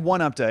 I have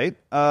one update.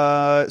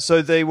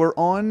 So they were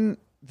on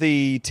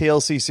the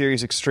TLC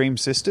series Extreme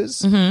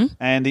Sisters,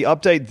 and the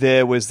update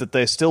there was that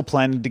they're still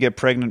planning to get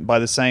pregnant by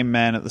the same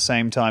man at the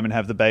same time and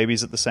have the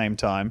babies at the same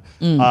time.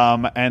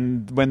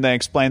 And when they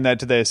explained that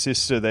to their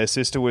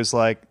sister was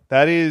like,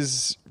 that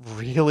is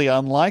really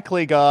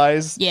unlikely,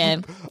 guys.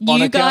 Yeah.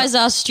 You guys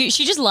are stupid.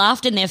 She just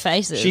laughed in their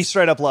faces. She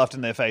straight up laughed in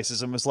their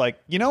faces and was like,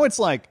 it's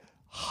like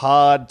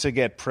hard to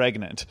get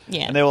pregnant.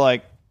 Yeah. And they were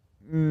like,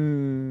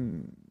 no.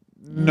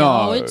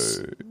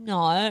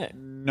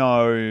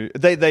 No,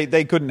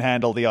 they couldn't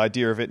handle the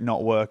idea of it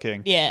not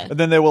working. Yeah. And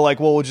then they were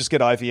like, well, we'll just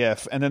get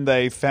IVF. And then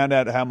they found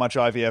out how much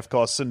IVF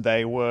costs and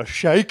they were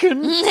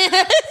shaken. Well,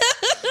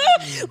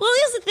 here's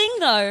the thing,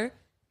 though.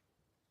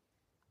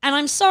 And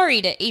I'm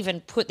sorry to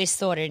even put this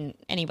thought in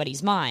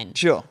anybody's mind.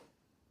 Sure.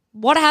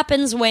 What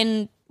happens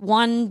when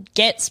one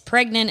gets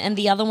pregnant and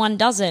the other one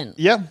doesn't?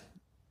 Yeah.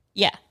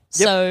 Yeah.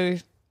 So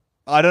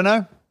I don't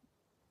know.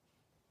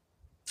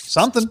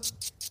 Something.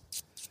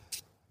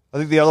 I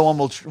think the other one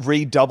will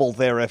redouble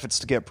their efforts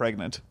to get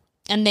pregnant.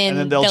 And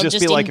then they'll just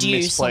be like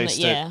induce misplaced.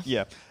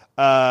 Yeah.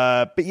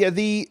 But yeah,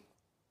 the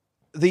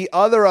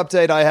other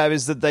update I have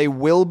is that they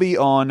will be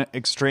on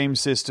Extreme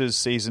Sisters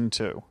Season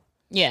 2.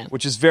 Yeah.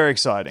 Which is very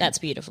exciting. That's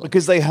beautiful.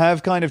 Because they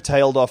have kind of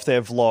tailed off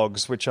their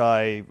vlogs, which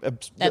I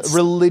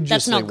religiously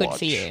That's not good watch.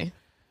 for you.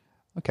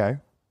 Okay.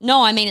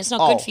 No, I mean, it's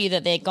not good for you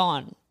that they're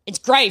gone. It's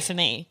great for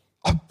me.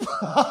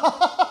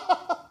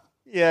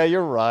 Yeah,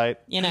 you're right.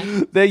 You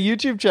know? Their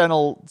YouTube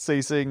channel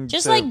ceasing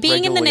Just to like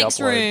being in the regularly next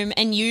upload. room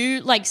and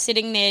you like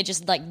sitting there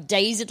just like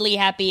dazedly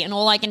happy and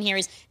all I can hear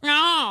is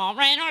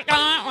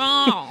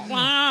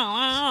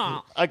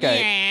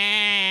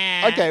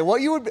Okay. Okay,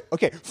 what you would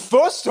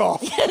first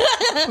off,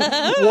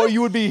 what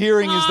you would be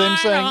hearing is them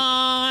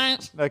saying,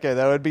 okay,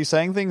 they would be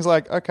saying things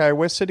like, okay,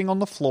 we're sitting on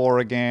the floor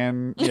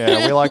again.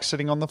 Yeah, we like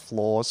sitting on the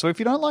floor. So if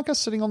you don't like us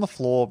sitting on the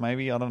floor,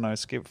 maybe, I don't know,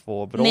 skip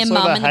forward. But And their also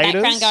mum the in the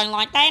haters. background going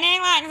like, they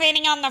don't like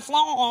sitting on the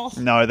floor.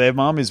 No, their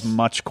mum is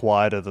much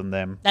quieter than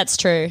them. That's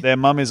true. Their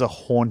mum is a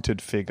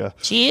haunted figure.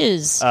 She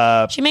is.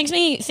 She makes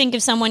me think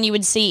of someone you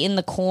would see in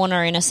the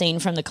corner in a scene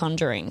from The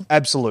Conjuring.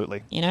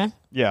 Absolutely. You know?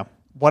 Yeah.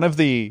 One of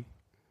the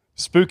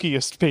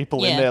spookiest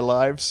people in Yeah. their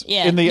lives.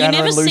 Yeah. In the you Anna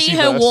never and Lucy see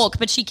her verse. walk,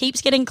 but she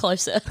keeps getting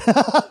closer.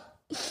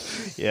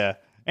 Yeah.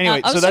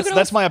 Anyway, I so was that's talking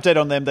that's my update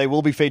on them. They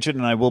will be featured,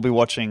 and I will be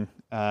watching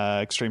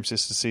Extreme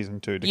Sisters Season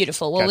 2.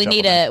 Beautiful. Well, we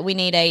need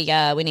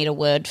a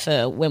word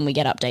for when we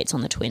get updates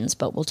on the twins,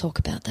 but we'll talk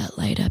about that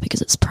later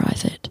because it's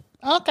private.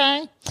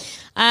 Okay.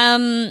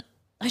 I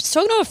was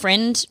talking to a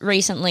friend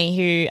recently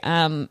who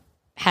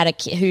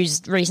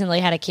who's recently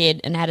had a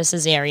kid and had a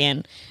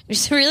cesarean.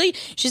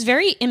 She's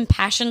very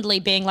impassionedly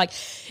being like,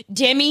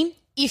 Demi,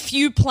 if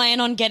you plan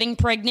on getting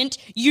pregnant,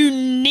 you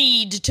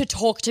need to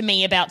talk to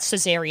me about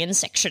cesarean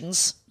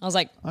sections. I was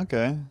like,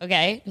 Okay.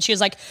 okay. And she was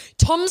like,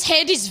 Tom's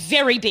head is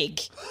very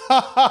big.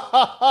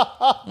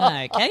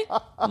 Okay.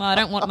 Well, I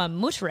don't want my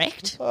mutt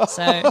wrecked.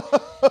 So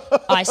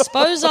I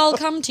suppose I'll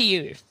come to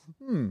you.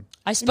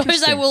 I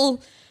suppose I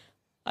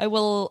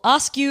will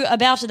ask you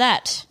about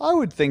that. I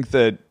would think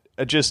that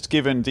just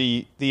given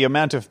the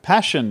amount of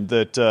passion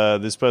that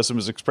this person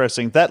was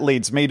expressing, that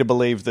leads me to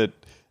believe that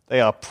they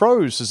are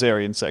pro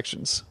cesarean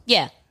sections.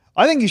 Yeah.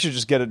 I think you should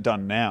just get it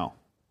done now,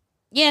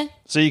 Yeah.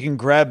 so you can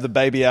grab the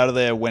baby out of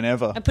there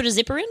whenever. I put a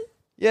zipper in.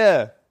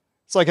 Yeah,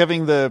 it's like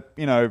having the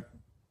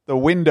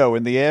window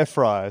in the air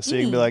fryer, so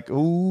you can be like,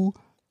 ooh,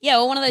 Yeah,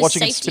 or one of those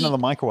watching it safety spin on the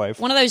microwave.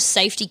 one of those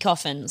safety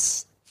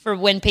coffins for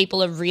when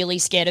people are really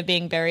scared of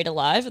being buried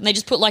alive, and they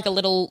just put like a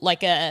little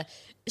a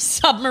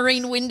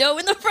submarine window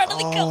in the front of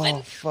the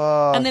coffin.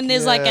 Fuck, And then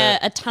there's like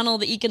a tunnel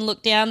that you can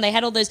look down. They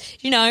had all those,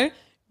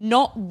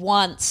 not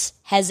once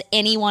has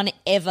anyone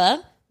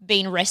ever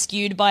been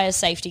rescued by a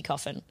safety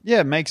coffin,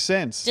 yeah, makes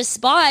sense.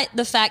 despite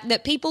the fact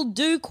that people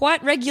do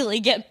quite regularly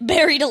get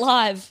buried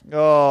alive.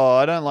 Oh,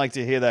 I don't like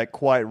to hear that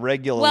quite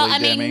regularly. Well, I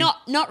mean, Demi.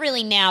 not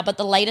really now, but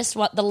the last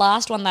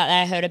one that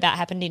I heard about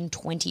happened in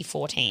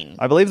 2014.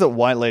 I believe that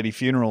White Lady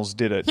Funerals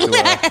did it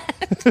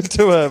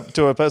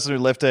to a person who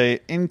left a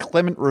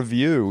inclement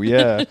review.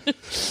 Yeah.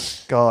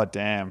 God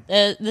damn.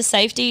 The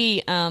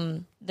safety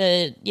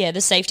the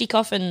safety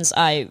coffins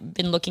I've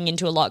been looking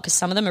into a lot because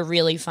some of them are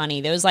really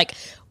funny. There was like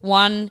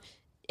one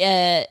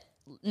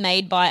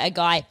made by a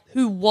guy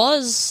who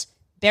was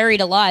buried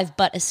alive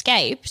but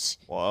escaped.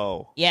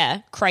 Whoa.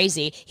 Yeah,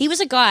 crazy. He was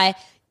a guy.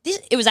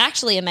 It was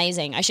actually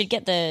amazing. I should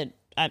get the.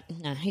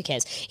 No, who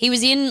cares? He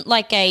was in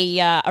like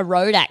a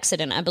road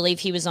accident. I believe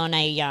he was on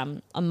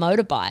a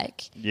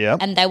motorbike. Yeah.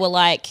 And they were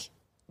like,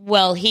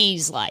 "Well,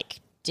 he's like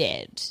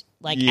dead."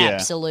 Like, Yeah.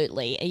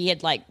 absolutely. He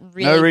had like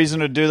really. No reason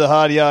to do the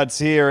hard yards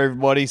here,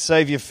 everybody.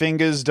 Save your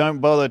fingers. Don't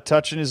bother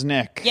touching his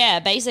neck. Yeah,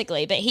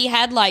 basically. But he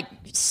had like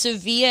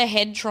severe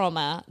head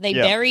trauma.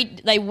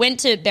 They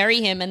went to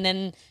bury him and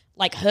then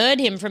like heard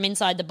him from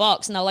inside the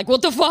box and they were like,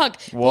 what the fuck?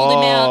 Pulled him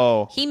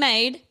Whoa. out. He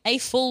made a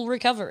full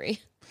recovery.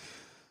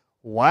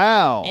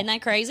 Wow. Isn't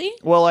that crazy?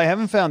 Well, I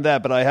haven't found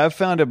that, but I have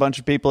found a bunch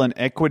of people in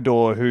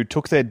Ecuador who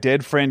took their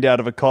dead friend out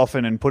of a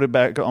coffin and put it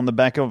back on the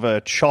back of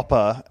a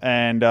chopper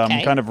and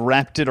Okay. kind of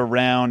wrapped it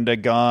around a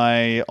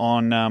guy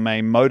on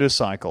a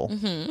motorcycle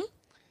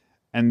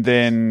and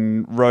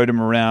then rode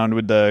him around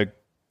with the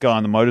guy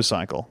on the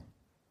motorcycle.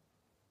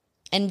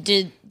 And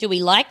do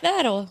we like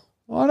that or?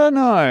 I don't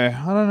know. I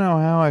don't know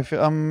how I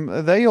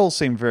feel. They all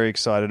seem very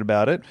excited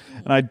about it.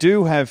 And I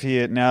do have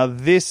here, now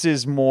this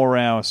is more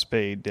our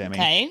speed, Demi.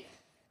 Okay.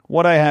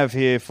 What I have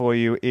here for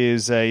you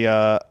is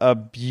a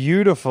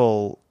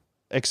beautiful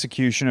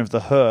execution of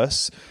the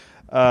hearse,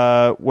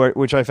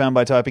 which I found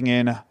by typing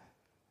in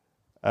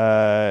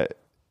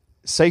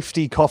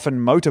safety coffin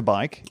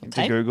motorbike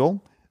into Okay.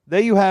 Google. There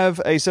you have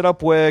a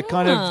setup where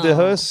kind of the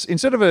hearse,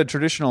 instead of a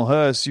traditional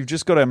hearse, you've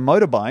just got a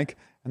motorbike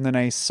and then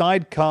a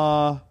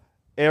sidecar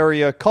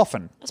area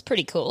coffin. That's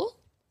pretty cool.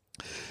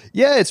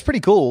 Yeah, it's pretty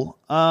cool.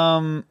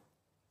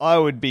 I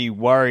would be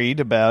worried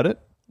about it.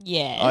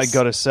 Yes. I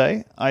gotta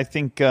say, I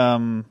think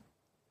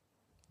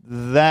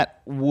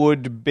that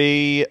would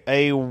be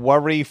a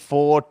worry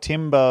for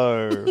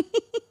Timbo.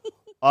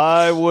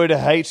 I would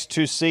hate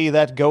to see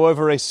that go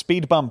over a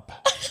speed bump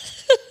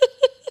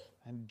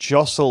and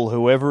jostle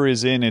whoever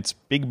is in its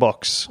big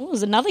box. There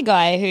was another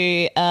guy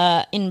who,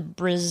 in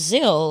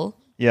Brazil,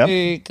 Yep.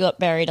 who got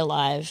buried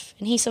alive,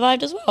 and he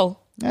survived as well.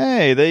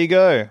 Hey, there you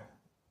go.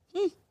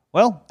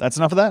 Well, that's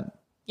enough of that.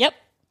 Yep.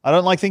 I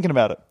don't like thinking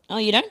about it. Oh,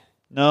 you don't?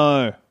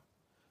 No.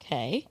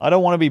 Okay. I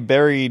don't want to be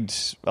buried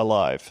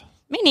alive.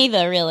 Me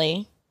neither,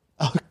 really.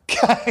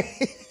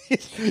 Okay.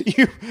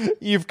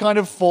 You've kind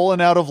of fallen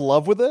out of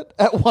love with it.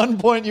 At one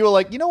point, you were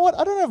like, you know what?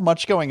 I don't have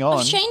much going on.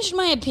 I've changed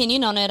my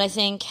opinion on it, I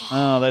think.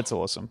 Oh, that's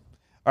awesome.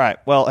 All right.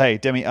 Well, hey,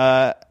 Demi,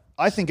 I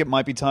think it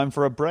might be time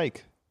for a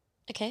break.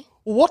 Okay.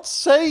 What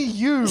say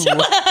you?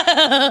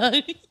 All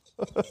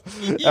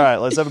right,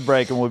 let's have a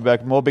break and we'll be back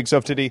with more Big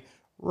Soft Titty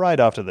right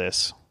after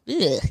this.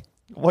 Ugh.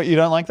 What, you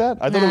don't like that?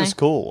 I thought it No. was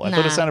cool. I thought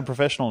it Nah. sounded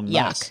professional and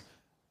nice. Yuck.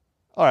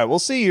 All right, we'll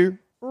see you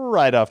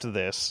right after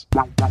this.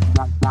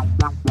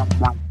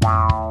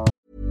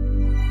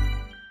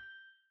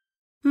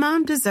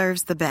 Mom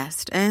deserves the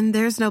best, and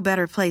there's no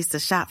better place to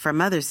shop for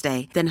Mother's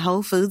Day than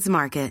Whole Foods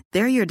Market.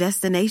 They're your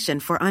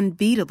destination for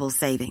unbeatable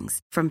savings,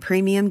 from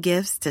premium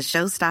gifts to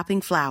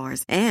show-stopping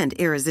flowers and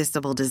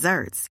irresistible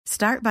desserts.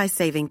 Start by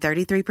saving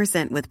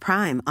 33% with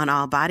Prime on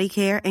all body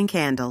care and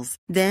candles.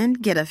 Then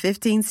get a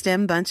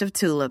 15-stem bunch of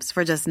tulips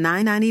for just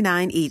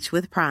 $9.99 each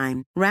with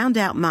Prime. Round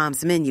out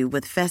Mom's menu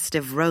with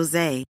festive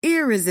rosé,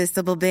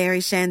 irresistible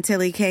berry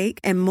chantilly cake,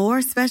 and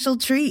more special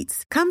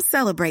treats. Come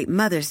celebrate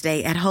Mother's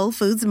Day at Whole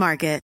Foods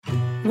Market.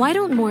 Why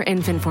don't more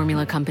infant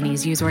formula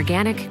companies use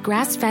organic,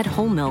 grass-fed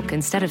whole milk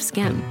instead of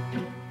skim?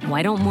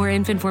 Why don't more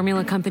infant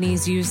formula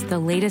companies use the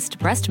latest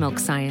breast milk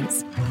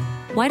science?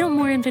 Why don't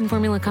more infant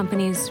formula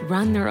companies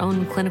run their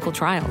own clinical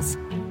trials?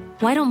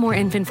 Why don't more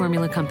infant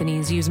formula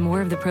companies use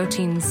more of the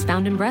proteins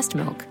found in breast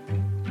milk?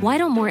 Why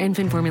don't more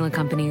infant formula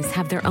companies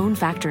have their own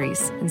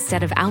factories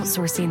instead of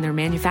outsourcing their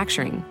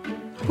manufacturing?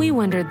 We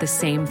wondered the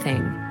same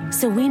thing.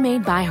 So we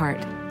made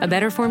ByHeart, a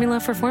better formula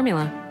for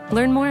formula.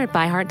 Learn more at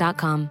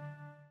byheart.com.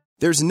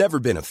 There's never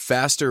been a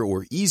faster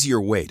or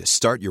easier way to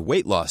start your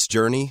weight loss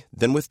journey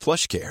than with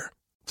PlushCare.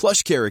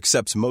 PlushCare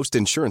accepts most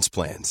insurance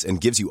plans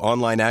and gives you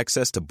online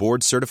access to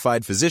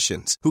board-certified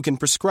physicians who can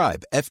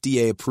prescribe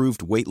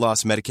FDA-approved weight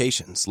loss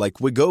medications like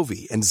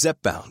Wegovy and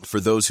Zepbound for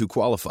those who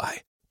qualify.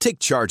 Take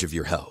charge of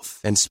your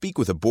health and speak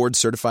with a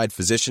board-certified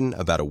physician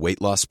about a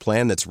weight loss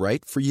plan that's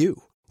right for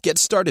you. Get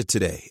started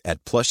today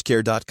at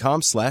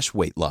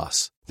plushcare.com/weight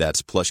loss.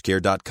 That's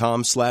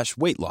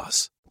plushcare.com/weight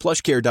loss.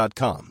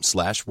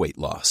 plushcare.com/weight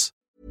loss.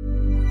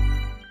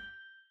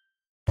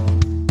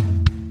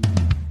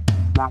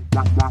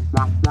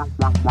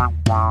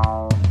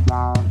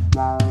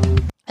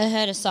 I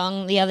heard a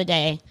song the other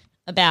day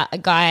about a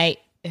guy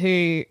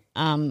who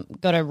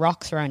got a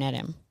rock thrown at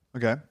him.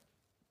 Okay.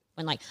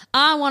 When like,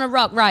 I want to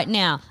rock right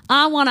now.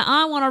 I want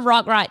to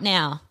rock right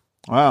now.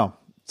 Wow.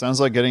 Sounds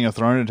like getting a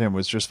thrown at him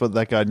was just what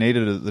that guy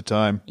needed at the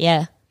time.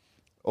 Yeah.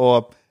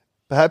 Or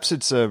perhaps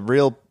it's a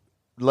real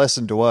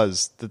lesson to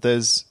us that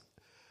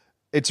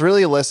it's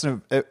really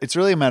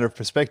a matter of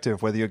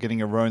perspective whether you're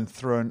getting a rock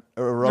thrown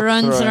at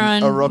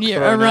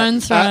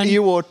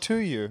you or to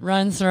you.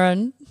 Run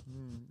thrown.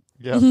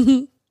 Yeah.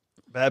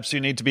 Perhaps you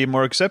need to be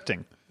more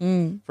accepting.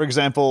 For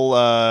example,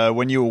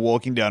 when you were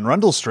walking down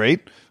Rundle Street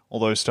all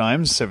those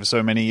times, ever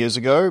so many years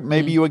ago,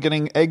 maybe you were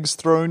getting eggs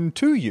thrown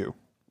to you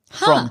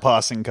from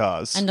passing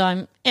cars. And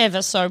I'm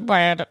ever so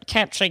bad at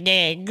catching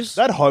eggs.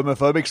 That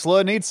homophobic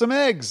slur needs some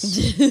eggs.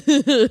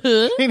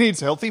 He needs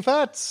healthy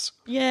fats.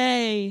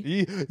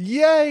 Yay.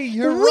 Yay,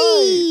 you're right.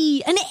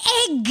 Whee! An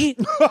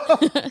egg!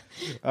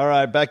 All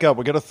right, back up.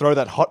 We're going to throw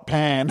that hot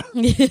pan.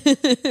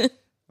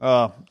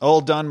 I'm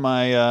all done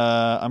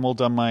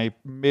my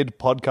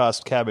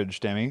mid-podcast cabbage,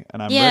 Demi,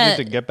 and I'm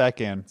ready to get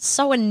back in.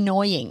 So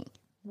annoying.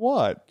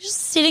 What? Just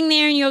sitting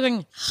there and you're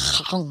going...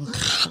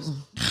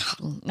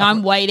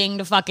 I'm waiting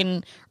to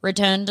fucking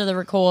return to the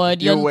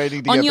record. You're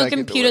waiting to on get your back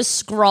into computer it.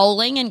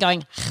 scrolling and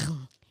going...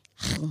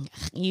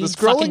 You The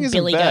scrolling fucking isn't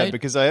billy bad goat.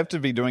 because I have to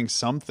be doing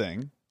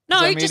something. No,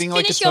 'Cause I'm just eating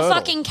like a finish your turtle.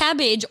 fucking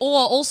cabbage, or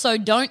also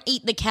don't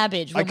eat the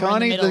cabbage. I When we're in can't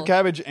the eat the middle.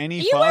 cabbage any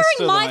Are you faster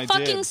wearing my than I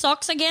fucking did.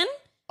 socks again?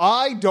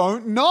 I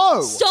don't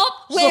know. Stop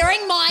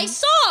wearing my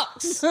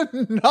socks.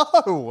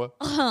 No.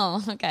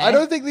 Oh, okay. I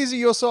don't think these are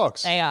your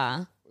socks. They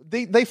are.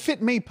 They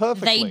fit me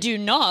perfectly. They do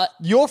not.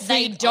 Your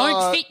They feet don't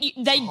are fit you.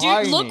 They do.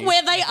 tiny. Look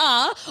where they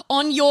are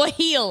on your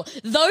heel.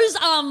 Those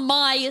are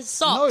my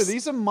socks. No,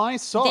 these are my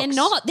socks. They're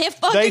not. They're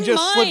fucking They just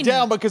mine. slipped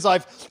down because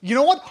you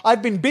know what?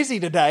 I've been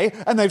busy today,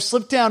 and they've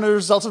slipped down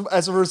as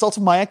a result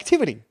of my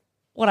activity.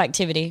 What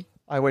activity?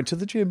 I went to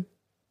the gym.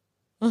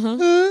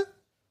 Uh-huh.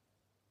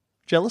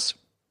 Jealous?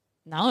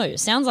 No,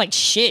 sounds like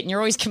shit, and you're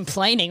always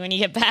complaining when you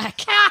get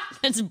back.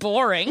 It's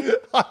boring.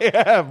 I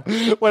am.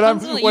 When I'm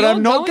Sounds like when you're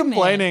I'm not going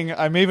complaining,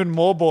 I'm even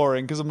more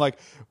boring because I'm like,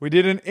 we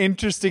did an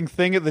interesting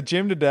thing at the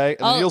gym today,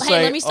 and then you'll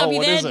say, let me stop "Oh, you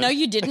what there. is it?" No,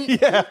 you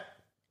didn't. Yeah.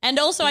 And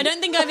also, I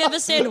don't think I've ever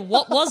said,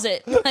 what was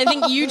it? I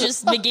think you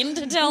just begin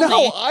to tell No,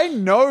 me. I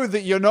know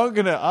that you're not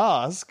going to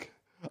ask.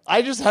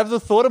 I just have the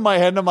thought in my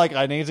head and I'm like,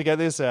 I need to get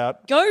this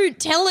out. Go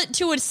tell it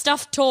to a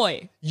stuffed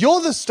toy. You're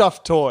the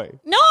stuffed toy.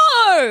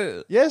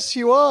 No! Yes,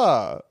 you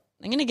are.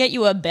 I'm going to get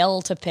you a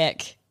bell to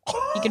peck.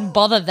 You can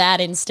bother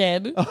that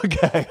instead.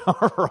 Okay,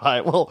 all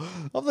right. Well,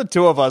 of the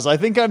two of us, I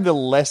think I'm the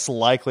less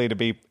likely to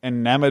be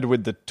enamored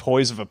with the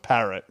toys of a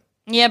parrot.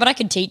 Yeah, but I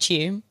could teach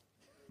you.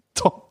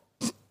 No,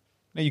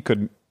 you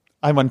couldn't.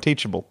 I'm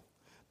unteachable.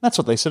 That's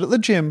what they said at the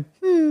gym.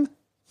 And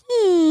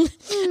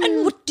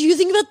what do you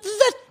think about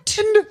that?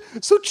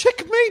 And so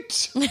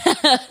checkmate.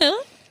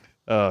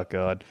 Oh,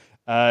 God.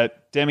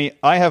 Demi,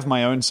 I have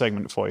my own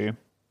segment for you.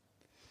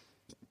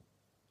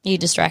 Are you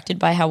distracted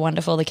by how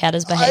wonderful the cat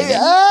is behaving?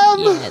 I am.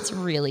 Yeah, it's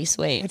really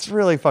sweet. It's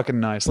really fucking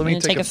nice. Let me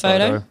gonna take take a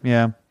photo?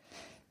 Yeah.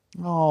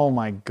 Oh,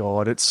 my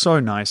God. It's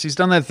so nice. He's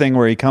done that thing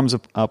where he comes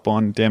up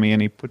on Demi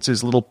and he puts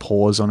his little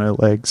paws on her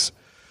legs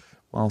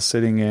while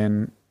sitting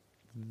in.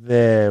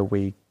 There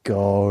we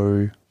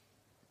go.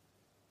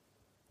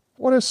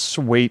 What a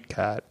sweet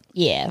cat.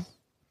 Yeah.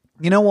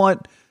 You know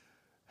what?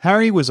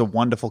 Harry was a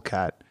wonderful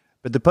cat,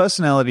 but the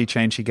personality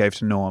change he gave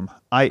to Norm,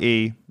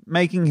 i.e.,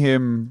 making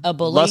him A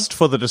bully? lust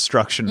for the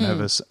destruction of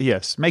us.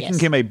 Yes, making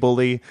Yes. him a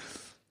bully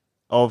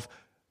of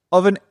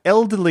an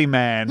elderly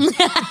man.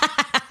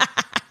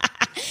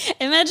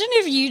 Imagine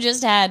if you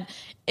just had,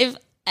 if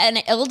an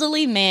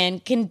elderly man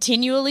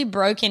continually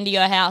broke into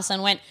your house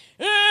and went,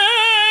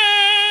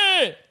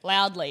 "Ah!"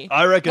 loudly.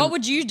 I reckon- What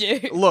would you do?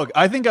 Look,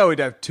 I think I would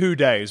have 2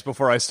 days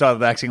before I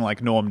started acting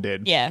like Norm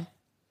did. Yeah.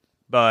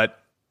 But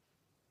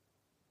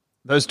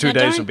those 2 Now,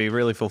 days don't- would be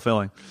really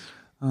fulfilling.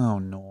 Oh,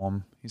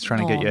 Norm. He's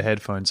trying to get Norm. your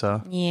headphones, huh?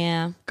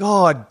 Yeah.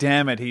 God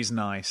damn it, he's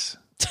nice.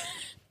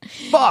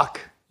 Fuck.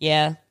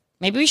 Yeah.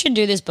 Maybe we should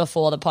do this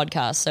before the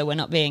podcast so we're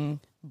not being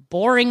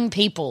boring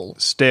people.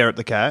 Stare at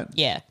the cat.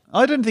 Yeah.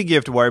 I don't think you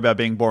have to worry about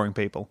being boring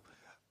people.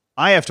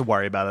 I have to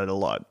worry about it a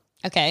lot.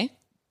 Okay.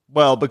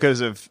 Well,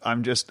 because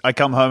I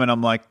come home and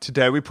I'm like,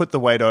 today we put the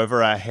weight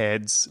over our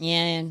heads.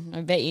 Yeah,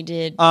 I bet you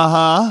did.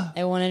 Uh-huh.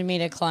 They wanted me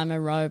to climb a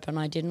rope and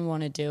I didn't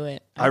want to do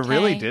it. I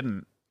really Okay.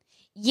 didn't.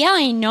 Yeah,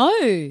 I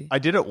know. I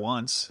did it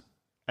once.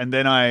 And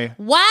then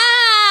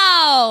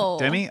Wow.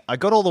 Demi, I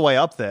got all the way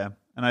up there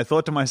and I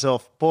thought to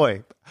myself,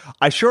 boy,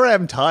 I sure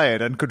am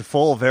tired and could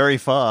fall very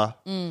far.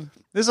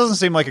 This doesn't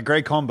seem like a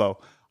great combo. I'm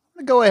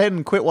going to go ahead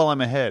and quit while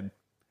I'm ahead.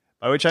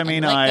 By which I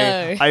mean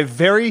let go. I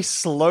very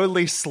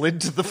slowly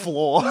slid to the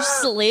floor.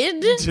 Slid?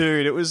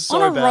 Dude, it was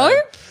so On a bad.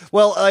 rope?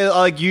 Well, I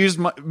like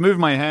moved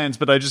my hands,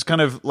 but I just kind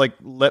of like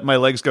let my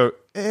legs go.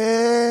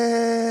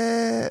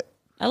 I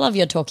love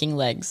your talking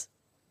legs.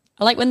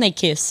 I like when they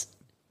kiss.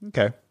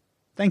 Okay,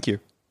 thank you.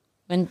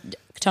 When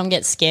Tom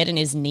gets scared and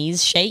his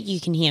knees shake,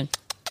 you can hear.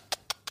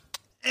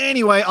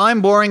 Anyway,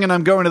 I'm boring and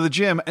I'm going to the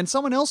gym, and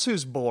someone else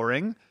who's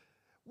boring,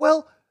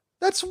 well,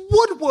 that's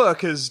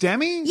woodworkers,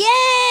 Demi.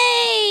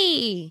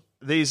 Yay!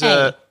 These Hey,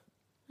 are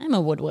I'm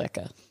a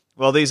woodworker.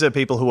 these are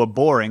people who are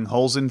boring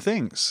holes in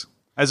things,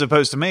 as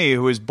opposed to me,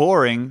 who is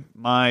boring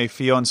my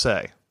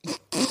fiance.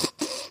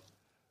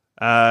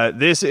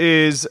 This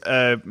is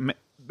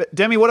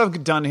Demi. What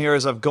I've done here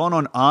is I've gone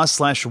on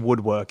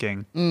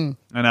r/woodworking, and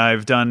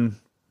I've done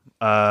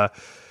the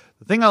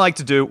thing I like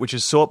to do, which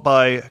is sort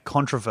by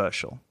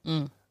controversial.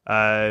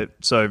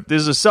 So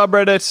this is a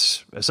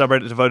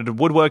subreddit devoted to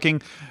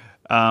woodworking.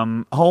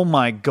 Oh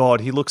my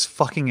God, he looks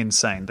fucking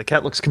insane. The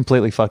cat looks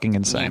completely fucking Yeah,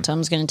 insane.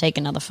 Tom's going to take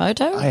another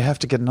photo, I have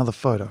to get another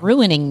photo.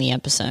 ruining the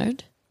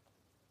episode.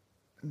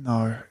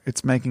 No,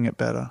 it's making it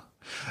better.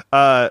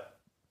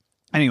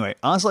 Anyway,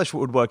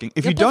 r/woodworking.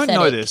 If You're you don't know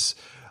pathetic. this,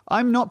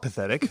 I'm not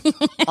pathetic.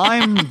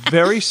 I'm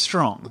very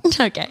strong.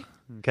 Okay.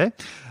 Okay?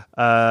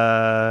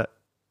 Not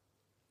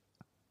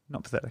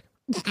pathetic.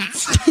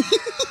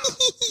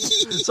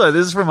 So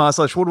this is from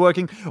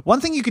r/woodworking. One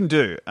thing you can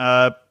do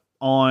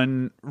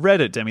on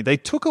Reddit, Demi, they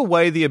took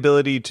away the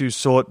ability to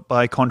sort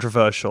by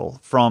controversial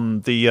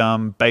from the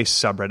base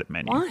subreddit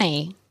menu.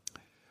 Why?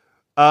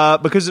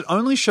 Because it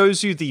only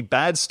shows you the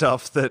bad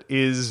stuff that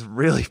is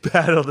really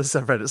bad on the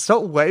subreddit.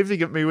 Stop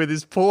waving at me with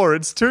his paw.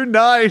 It's too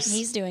nice.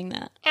 He's doing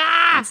that.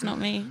 It's not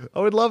me. I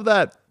would love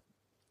that.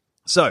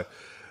 So,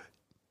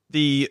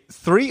 the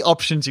 3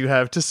 options you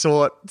have to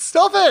sort.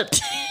 Stop it!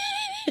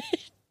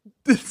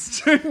 It's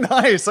too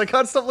nice. I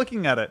can't stop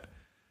looking at it.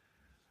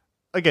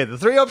 Okay, the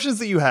 3 options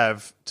that you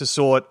have to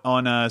sort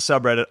on a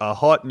subreddit are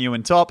hot, new,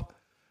 and top.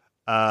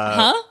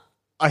 Huh?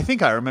 I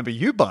think I remember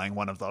you buying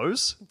one of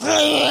those.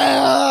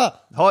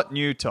 Hot,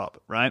 new,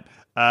 top, right?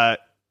 What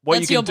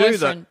That's you your can do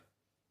boyfriend. though.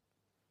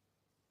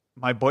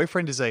 My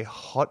boyfriend is a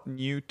hot,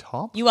 new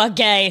top? You are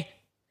gay.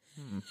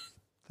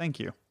 Thank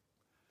you.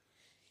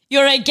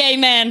 You're a gay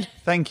man.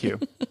 Thank you.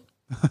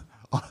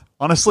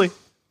 Honestly,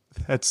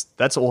 that's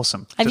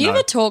awesome. Have to you know.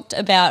 ever talked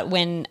about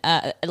when,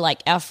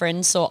 like, our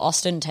friends saw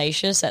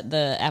Ostentatious at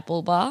the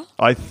Apple Bar?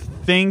 I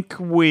think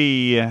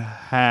we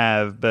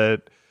have,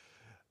 but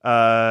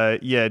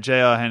yeah,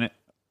 J.R. Hennessy.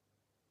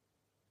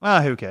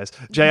 Well, who cares?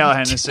 J.R.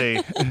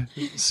 Hennessy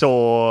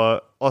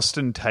saw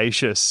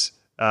Ostentatious,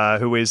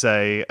 who is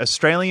a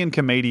Australian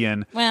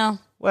comedian.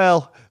 Well,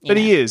 Well, but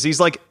he is. He's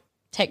like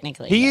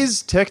Technically. He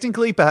is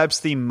technically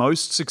perhaps the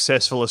most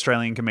successful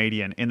Australian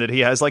comedian in that he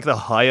has like the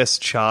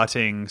highest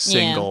charting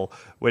single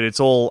where it's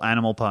all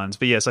animal puns.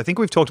 But yes, I think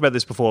we've talked about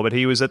this before, but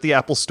he was at the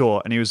Apple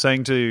store and he was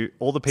saying to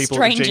all the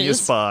people at the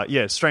Genius Bar,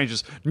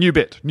 strangers, new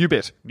bit.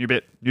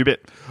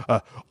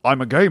 I'm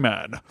a gay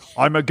man.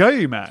 I'm a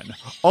gay man.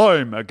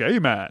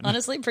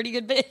 Honestly, pretty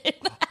good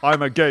bit.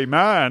 I'm a gay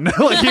man.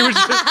 Like he was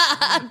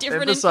just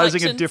Different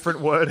emphasizing a inflections.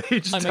 different word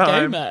each time. I'm a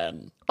gay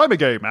man. I'm a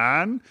gay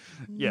man.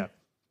 Yeah.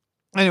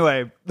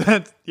 Anyway,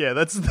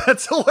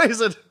 that's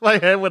always in my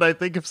head when I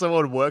think of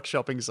someone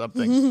workshopping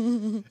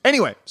something.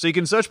 Anyway, so you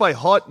can search by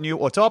hot, new,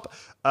 or top.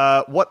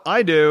 What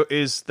I do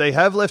is they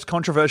have left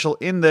controversial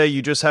in there.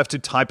 You just have to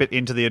type it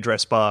into the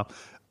address bar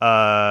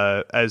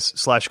as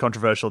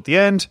 /controversial at the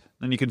end.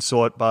 Then you can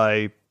sort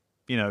by,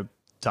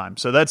 time.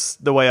 So that's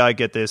the way I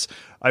get this.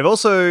 I've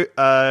also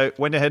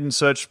went ahead and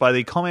searched by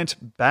the comment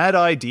bad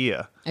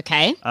idea.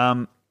 Okay.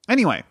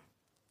 Anyway,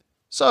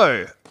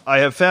 so I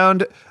have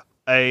found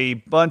a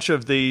bunch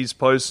of these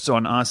posts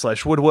on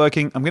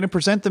r/woodworking. I'm going to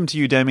present them to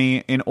you, Demi,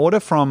 in order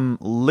from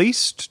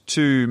least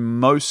to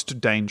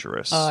most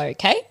dangerous.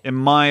 Okay. In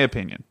my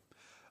opinion.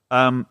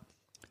 I'll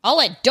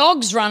let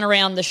dogs run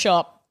around the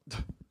shop.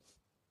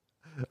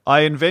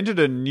 I invented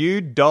a new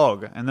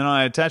dog, and then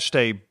I attached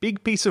a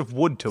big piece of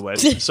wood to it.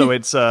 So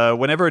it's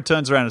whenever it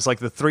turns around, it's like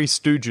the Three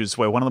Stooges,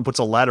 where one of them puts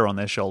a ladder on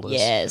their shoulders.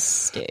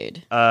 Yes,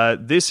 dude.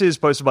 This is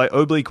posted by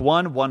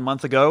Oblique1 1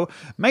 month ago.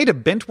 Made a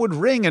bentwood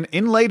ring and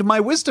inlaid my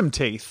wisdom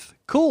teeth.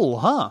 Cool,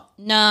 huh?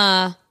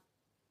 Nah.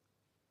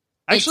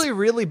 Actually,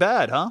 really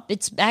bad, huh?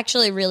 It's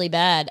actually really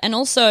bad. And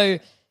also,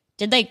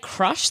 did they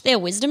crush their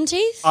wisdom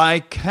teeth? I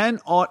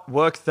cannot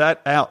work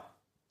that out.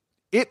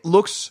 It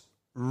looks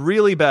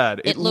really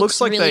bad. It looks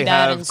like really they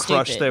bad have and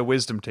crushed stupid. their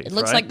wisdom teeth. It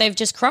looks right? like they've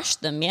just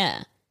crushed them,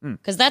 yeah.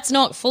 Because that's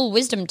not full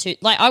wisdom tooth.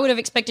 Like, I would have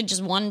expected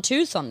just one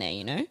tooth on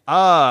there,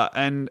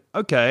 And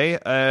okay,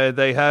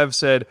 they have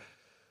said,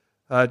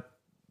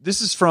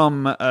 this is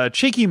from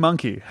Cheeky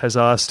Monkey has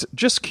asked,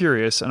 just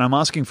curious, and I'm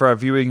asking for our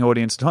viewing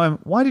audience at home,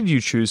 why did you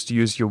choose to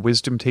use your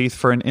wisdom teeth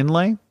for an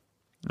inlay?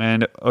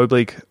 And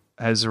Oblique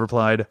has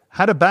replied,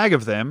 had a bag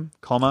of them,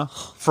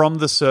 from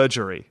the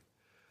surgery.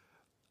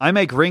 I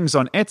make rings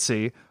on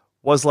Etsy,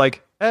 was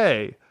like,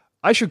 hey,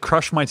 I should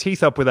crush my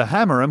teeth up with a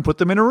hammer and put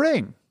them in a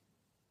ring.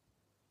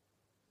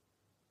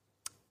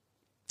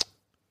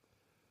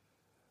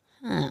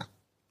 Huh.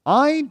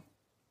 I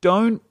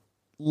don't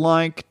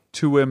like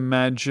to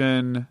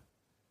imagine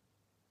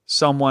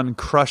someone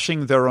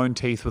crushing their own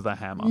teeth with a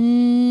hammer.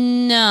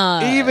 No.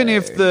 Even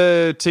if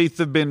the teeth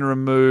have been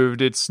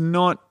removed, it's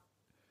not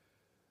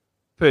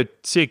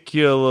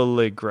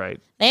particularly great.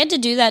 They had to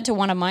do that to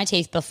one of my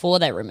teeth before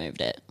they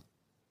removed it.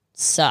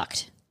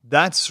 Sucked.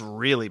 That's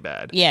really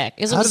bad. Yeah,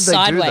 because it How was did they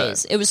do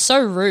sideways. that? It was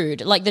so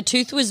rude. Like, the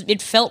tooth it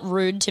felt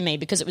rude to me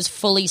because it was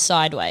fully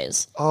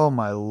sideways. Oh,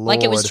 my Lord.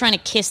 Like it was trying to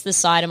kiss the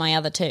side of my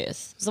other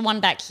tooth. It was the one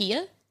back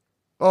here.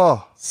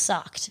 Oh,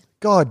 Sucked.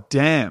 God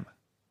damn.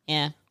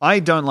 Yeah.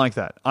 I don't like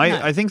that.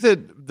 I think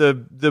that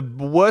the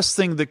worst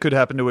thing that could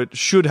happen to it,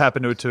 should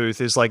happen to a tooth,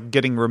 is like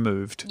getting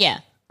removed. Yeah.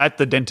 At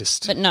the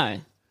dentist. But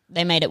no,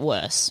 they made it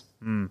worse.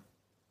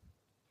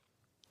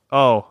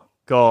 Oh,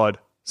 God.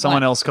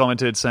 Someone What? else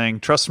commented saying,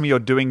 trust me, you're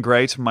doing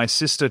great. My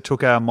sister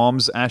took our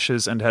mom's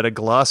ashes and had a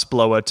glass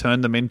blower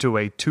turn them into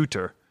a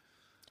tutor.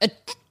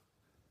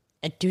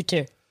 A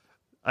tutor.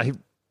 I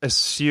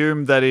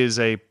assume that is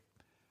a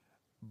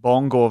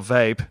bong or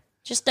vape.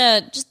 Just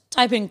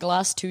type in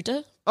glass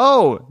tutor.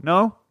 Oh,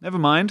 no, never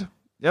mind.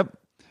 Yep.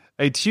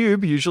 A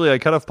tube, usually I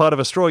cut off part of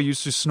a straw,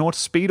 used to snort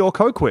speed or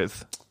coke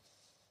with.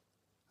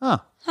 Huh.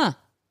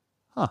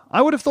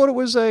 I would have thought it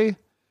was a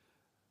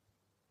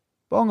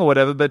bong or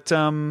whatever, but,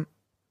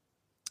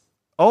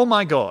 oh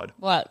my God.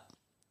 What?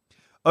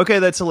 Okay,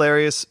 that's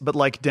hilarious, but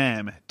like,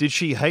 damn, did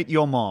she hate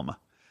your mom?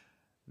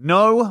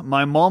 No,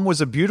 my mom was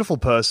a beautiful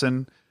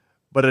person,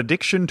 but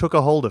addiction took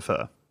a hold of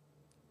her.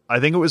 I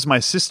think it was my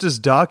sister's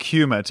dark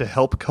humor to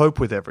help cope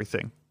with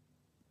everything.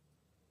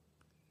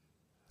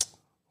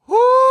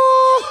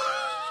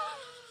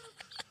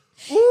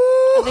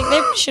 I think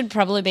there should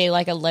probably be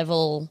like a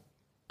level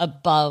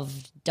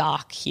above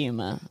dark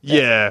humor.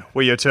 Yeah,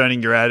 where you're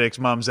turning your addict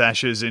mum's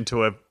ashes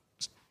into a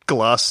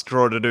glass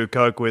straw to do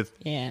coke with.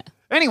 Yeah.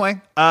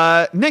 Anyway,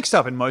 next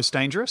up in Most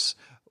Dangerous,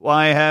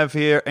 I have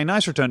here a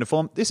nice return to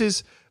form. This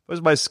is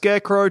posted by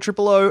Scarecrow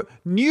 000,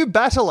 new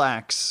battle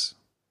axe.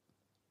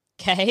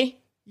 Okay.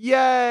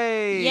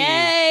 Yay!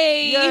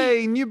 Yay!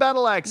 Yay! New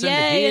battle axe, Yay,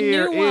 a and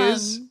here new one.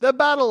 is the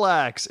battle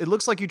axe. It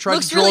looks like you tried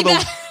Looks to draw really the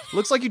bad.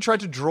 looks like you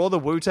tried to draw the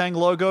Wu-Tang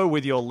logo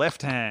with your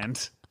left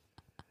hand.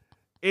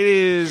 It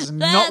is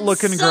not That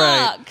looking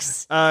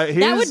sucks. great.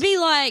 That would be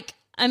like,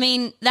 I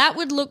mean, that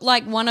would look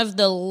like one of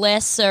the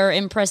lesser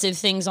impressive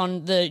things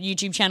on the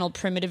YouTube channel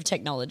Primitive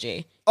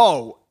Technology.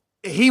 Oh,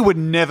 he would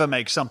never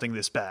make something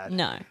this bad.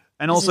 No.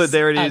 And This also is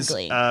there it is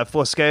ugly.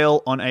 for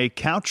scale on a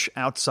couch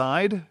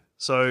outside.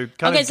 So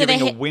kind Okay, of so giving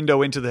the a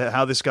window into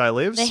how this guy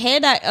lives. The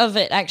head of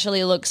it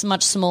actually looks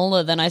much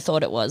smaller than I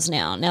thought it was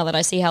now that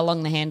I see how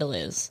long the handle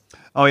is.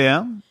 Oh,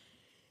 yeah?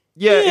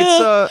 Yeah,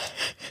 it's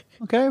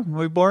okay. Are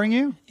we boring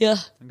you? Yeah,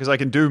 Because I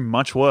can do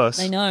much worse.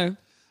 I know.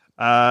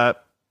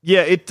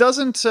 Yeah, it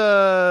doesn't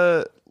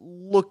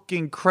look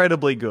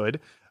incredibly good.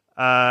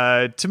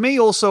 To me,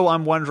 also,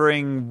 I'm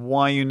wondering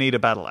why you need a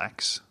battle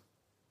axe.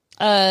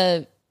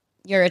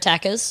 Your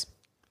attackers.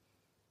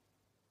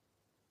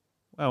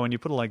 Well, when you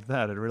put it like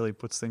that, it really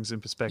puts things in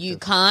perspective. You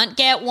can't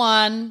get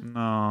one. No.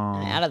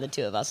 Out of the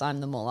two of us, I'm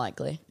the more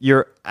likely.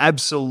 You're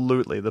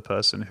absolutely the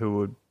person who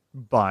would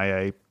buy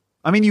a...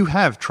 I mean, you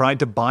have tried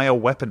to buy a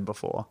weapon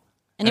before.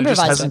 An and it just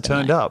improvised hasn't weapon,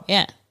 turned though. up.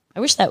 Yeah,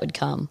 I wish that would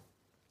come.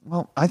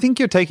 Well, I think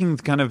you're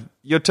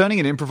turning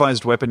an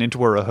improvised weapon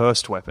into a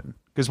rehearsed weapon.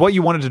 Because what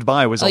you wanted to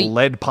buy was a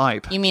lead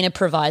pipe. You mean a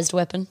improvised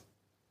weapon?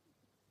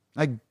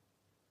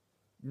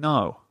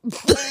 No.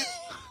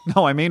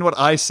 No, I mean what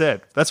I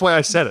said. That's why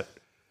I said it.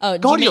 Oh,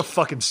 God, you're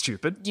fucking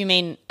stupid. Do you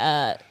mean?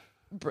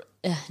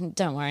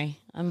 Don't worry,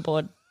 I'm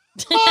bored.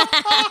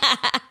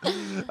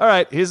 All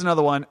right, here's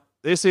another one.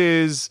 This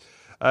is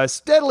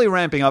steadily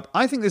ramping up.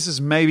 I think this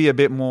is maybe a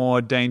bit more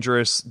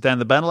dangerous than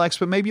the battle axe,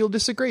 but maybe you'll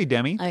disagree,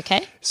 Demi.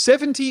 Okay.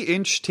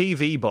 70-inch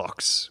TV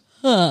box.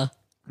 Now,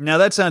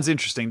 that sounds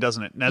interesting,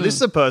 doesn't it? Now, this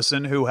is a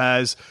person who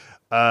has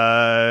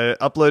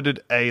uploaded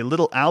a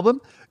little album,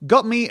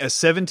 got me a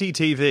 70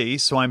 TV,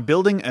 so I'm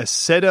building a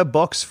cedar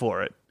box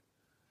for it.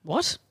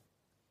 What?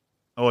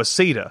 Oh, a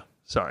cedar.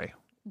 Sorry.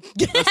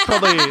 That's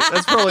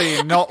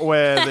probably not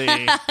where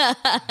the...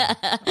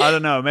 I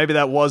don't know. Maybe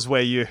that was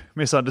where you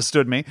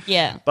misunderstood me.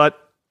 Yeah. But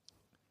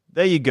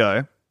there you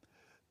go. So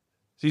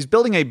he's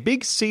building a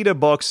big cedar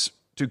box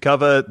to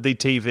cover the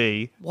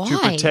TV to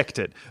Why? protect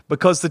it.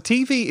 Because the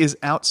TV is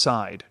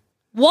outside.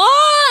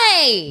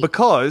 Why?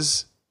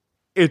 Because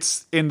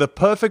it's in the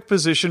perfect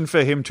position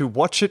for him to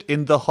watch it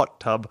in the hot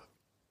tub.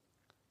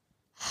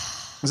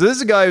 So this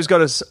is a guy who's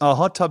got a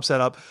hot tub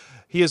set up.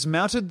 He has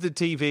mounted the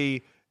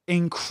TV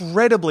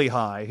incredibly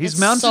high. He's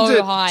mounted so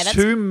it high. That's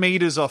 2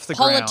 meters off the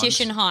ground.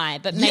 Politician high,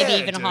 but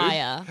maybe even dude.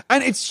 higher.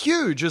 And it's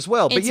huge as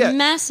well. But It's yeah,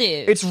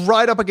 massive. It's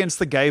right up against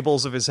the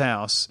gables of his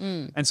house.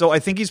 And so I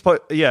think he's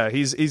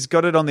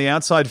got it on the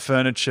outside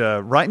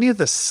furniture right near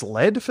the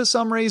sled for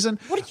some reason.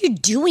 What are you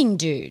doing,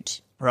 dude?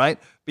 Right?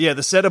 But yeah,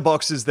 the cedar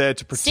box is there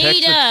to protect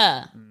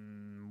Cedar.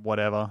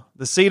 whatever.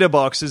 The cedar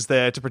box is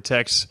there to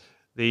protect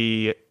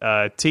the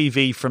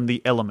TV from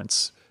the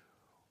elements.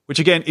 Which,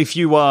 again, if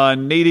you are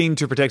needing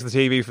to protect the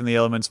TV from the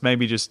elements,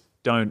 maybe just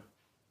don't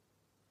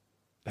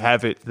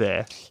have it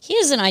there.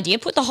 Here's an idea.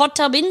 Put the hot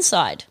tub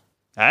inside.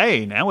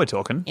 Hey, now we're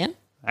talking. Yeah?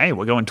 Hey,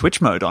 we're going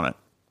Twitch mode on it.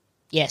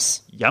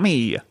 Yes. Yummy.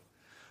 You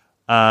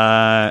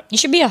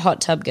should be a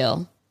hot tub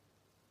girl.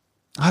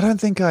 I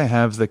don't think I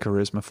have the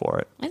charisma for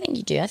it. I think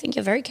you do. I think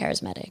you're very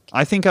charismatic.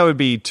 I think I would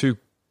be too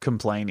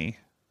complainy.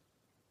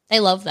 They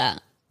love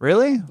that.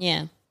 Really?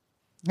 Yeah.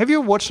 Have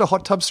you watched a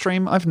hot tub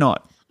stream? I've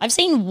not. I've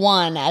seen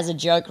one as a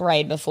joke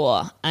raid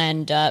before,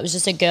 and it was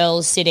just a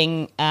girl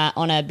sitting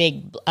on a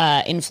big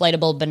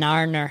inflatable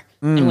banana,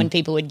 and when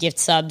people would gift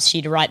subs,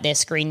 she'd write their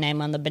screen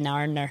name on the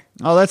banana.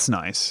 Oh, that's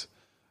nice.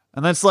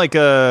 And that's like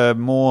a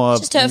more...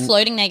 Just her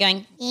floating there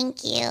going,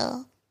 thank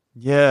you.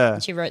 Yeah.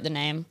 She wrote the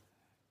name.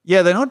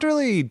 Yeah, they're not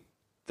really...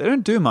 They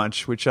don't do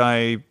much, which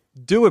I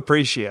do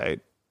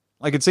appreciate.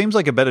 Like, it seems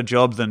like a better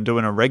job than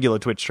doing a regular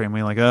Twitch stream where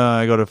you're like, oh,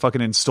 I got to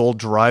fucking install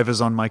drivers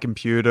on my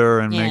computer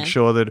and make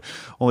sure that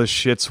all this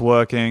shit's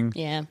working.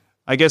 Yeah.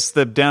 I guess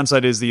the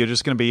downside is that you're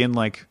just going to be in,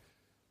 like,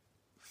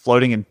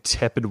 floating in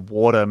tepid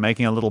water,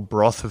 making a little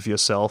broth of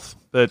yourself.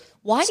 But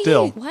Why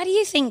do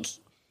you think...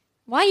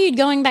 Why are you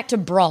going back to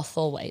broth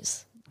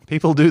always?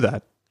 People do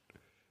that.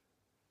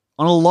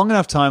 On a long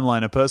enough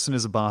timeline, a person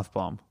is a bath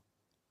bomb.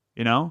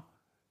 You know?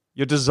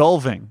 You're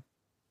dissolving.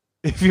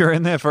 If you're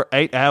in there for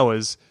 8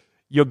 hours...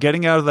 You're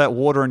getting out of that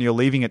water and you're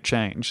leaving it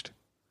changed.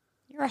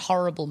 You're a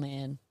horrible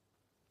man.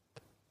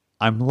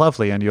 I'm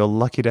lovely and you're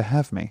lucky to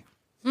have me.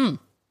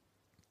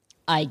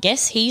 I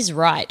guess he's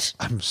right.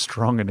 I'm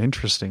strong and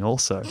interesting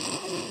also.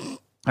 All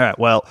right,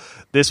 well,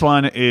 this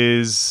one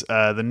is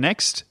the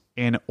next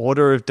in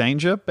order of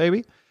danger,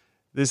 baby.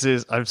 This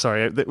is, I'm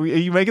sorry, are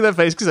you making that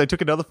face because I took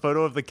another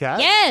photo of the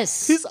cat?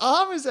 Yes. His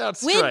arm is out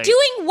straight. We're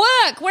doing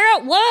work. We're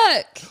at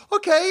work.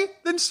 Okay,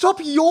 then stop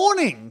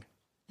yawning.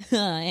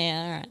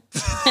 Yeah, all right.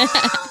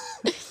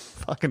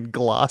 Fucking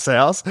glass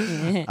house.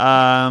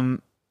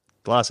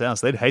 Glass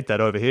house, they'd hate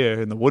that over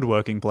here in the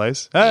woodworking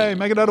place. Hey,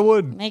 make it out of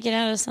wood. Make it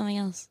out of something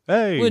else.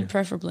 Hey. Wood,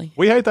 preferably.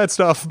 We hate that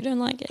stuff. We don't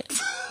like it.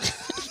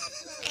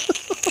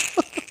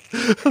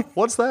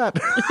 What's that?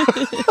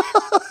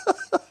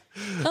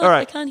 Oh, All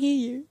right. I can't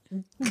hear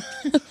you.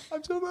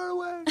 I'm so far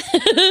away.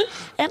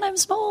 And I'm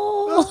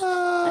small.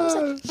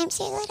 I'm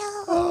so little.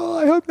 Oh,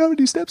 I hope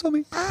nobody steps on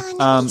me.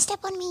 Nobody step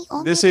on me.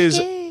 Oh, This my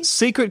is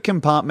secret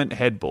compartment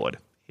headboard.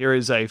 Here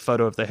is a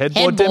photo of the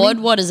headboard. Headboard,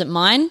 Demi. what is it,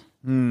 mine?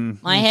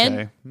 My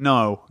head?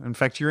 No. In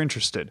fact, you're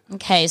interested.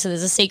 Okay, so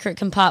there's a secret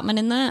compartment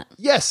in that?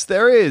 Yes,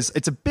 there is.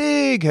 It's a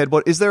big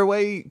headboard. Is there a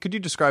way? Could you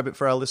describe it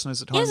for our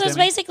listeners at home? Yeah, so it's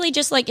Demi? basically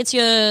just like it's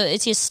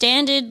your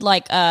standard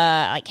like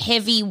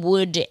heavy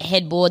wood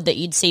headboard that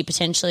you'd see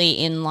potentially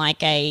in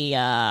like a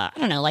I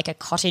don't know, like a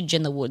cottage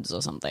in the woods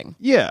or something.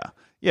 Yeah,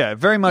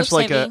 very much Looks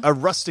like heavy. a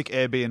rustic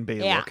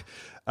Airbnb Yeah. look.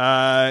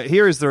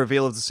 Here is the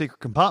reveal of the secret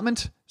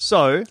compartment.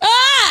 So,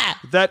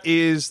 that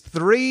is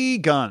 3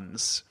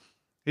 guns.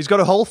 He's got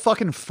a whole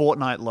fucking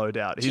Fortnite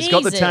loadout. He's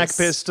got the tac Jesus.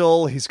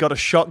 pistol, he's got a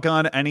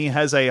shotgun, and he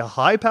has a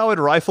high-powered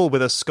rifle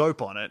with a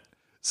scope on it.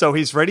 So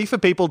he's ready for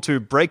people to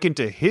break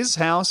into his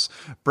house,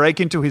 break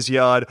into his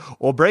yard,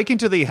 or break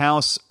into the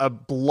house a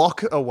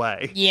block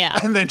away. Yeah.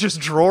 And then just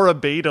draw a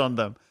bead on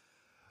them.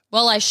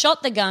 Well, I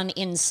shot the gun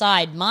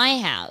inside my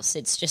house.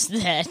 It's just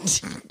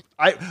that.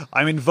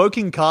 I'm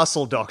invoking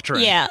castle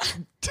doctrine. Yeah.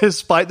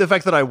 Despite the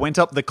fact that I went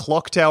up the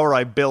clock tower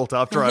I built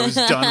after I was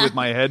done with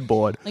my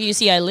headboard. Well, you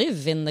see, I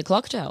live in the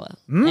clock tower.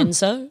 And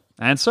so?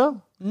 And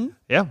so?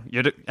 Yeah.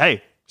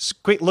 Hey,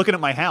 quit looking at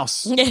my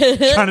house.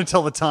 Trying to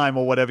tell the time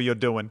or whatever you're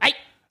doing.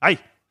 Hey.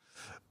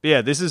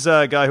 Yeah, this is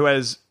a guy who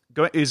is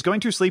going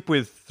to sleep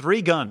with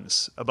 3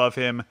 guns above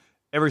him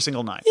every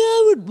single night. Yeah,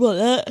 I would want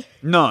that.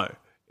 No,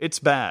 it's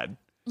bad.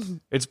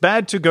 It's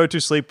bad to go to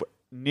sleep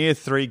near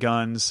 3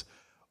 guns.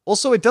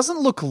 Also, it doesn't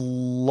look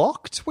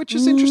locked, which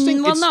is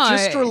interesting. well, It's no.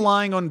 just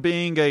relying on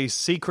being a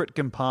secret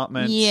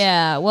compartment.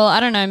 Yeah, well,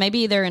 I don't know.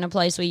 Maybe they're in a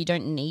place where you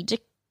don't need to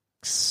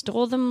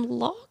store them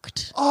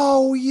locked.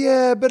 Oh,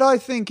 yeah, but I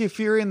think if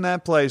you're in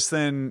that place,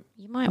 then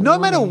You might no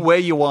want matter to. where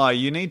you are,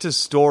 you need to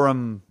store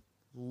them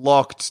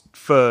locked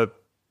for Is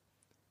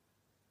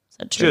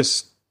that true?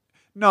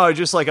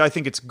 just like I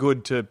think it's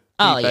good to keep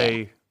Oh,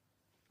 yeah.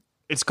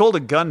 It's called a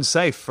gun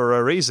safe for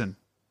a reason.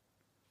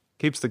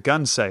 Keeps the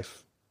gun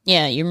safe.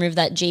 Yeah, you remove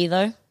that G,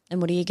 though,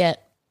 and what do you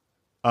get?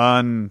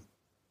 Unsafe.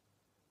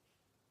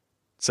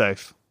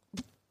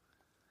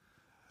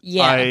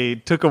 Yeah.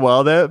 I took a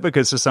while there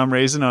because for some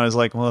reason I was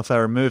like, well, if I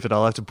remove it,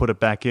 I'll have to put it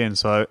back in.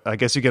 So I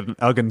guess you get an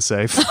Uggan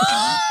safe.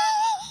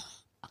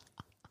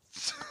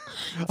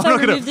 if I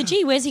remove the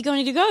G, where's he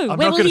going to go?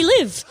 Where will he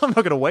live? I'm not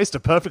going to waste a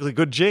perfectly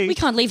good G. We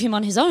can't leave him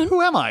on his own.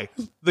 Who am I?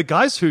 The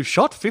guys who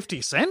shot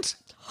 50 Cent?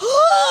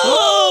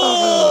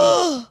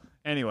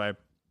 Anyway.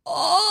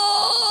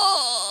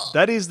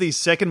 That is the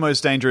second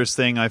most dangerous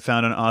thing I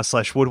found on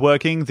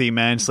r/woodworking, the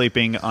man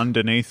sleeping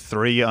underneath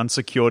 3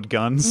 unsecured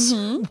guns.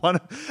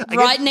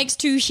 Right next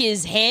to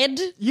his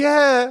head.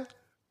 Yeah.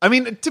 I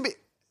mean,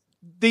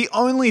 the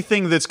only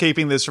thing that's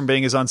keeping this from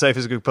being as unsafe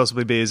as it could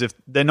possibly be is if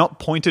they're not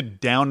pointed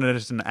down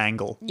at an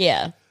angle.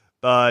 Yeah.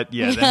 But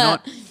yeah, they're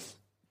not.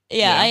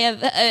 Yeah,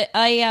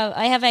 I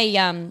have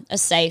a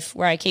safe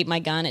where I keep my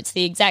gun. It's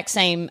the exact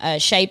same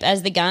shape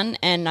as the gun,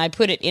 and I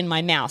put it in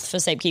my mouth for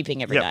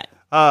safekeeping every night.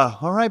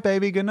 All right,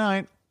 baby, good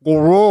night.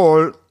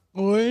 All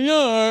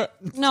right.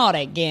 Not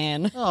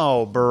again.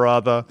 Oh,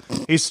 brother.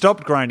 He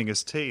stopped grinding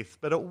his teeth,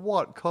 but at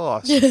what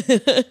cost?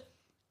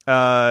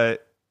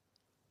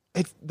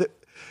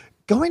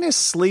 Going to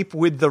sleep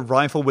with the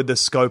rifle with the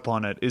scope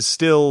on it is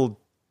still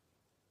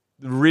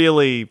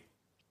really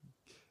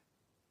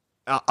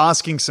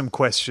asking some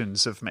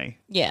questions of me.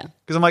 Yeah.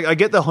 Because I'm like, I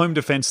get the home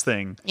defense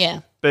thing,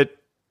 Yeah. but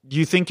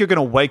you think you're going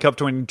to wake up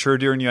to an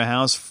intruder in your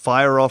house,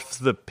 fire off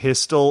the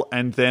pistol,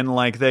 and then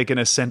like they're going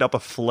to send up a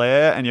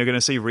flare and you're going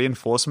to see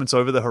reinforcements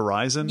over the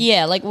horizon?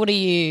 Yeah, like what are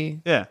you...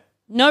 Yeah.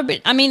 No,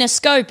 but I mean a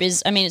scope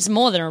is... I mean, it's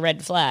more than a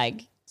red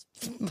flag.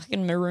 It's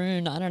fucking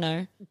maroon, I don't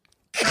know.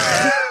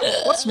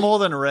 What's more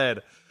than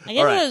red? I guess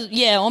All right.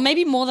 yeah, or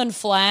maybe more than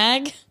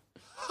flag.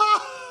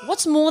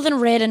 What's more than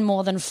red and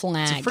more than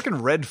flag?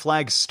 Freaking red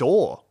flag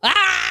store.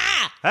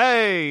 Ah!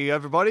 Hey,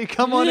 everybody,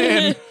 come on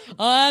in.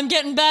 I'm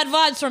getting bad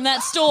vibes from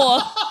that store.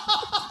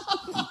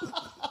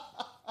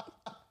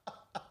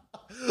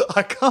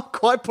 I can't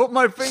quite put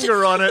my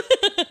finger on it.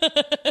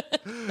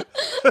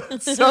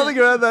 Something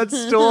about that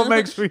store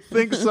makes me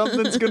think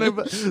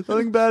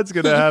something bad's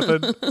gonna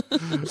happen.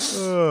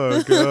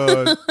 Oh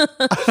god.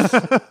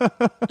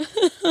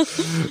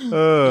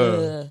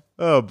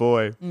 Oh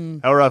boy.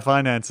 How are our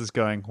finances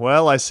going?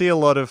 Well, I see a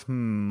lot of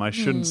I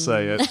shouldn't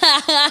say it.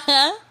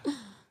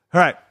 All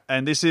right,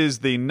 and this is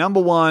the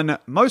number 1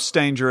 most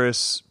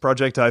dangerous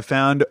project I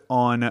found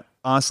on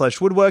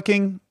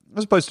r/woodworking. It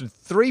was posted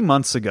 3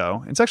 months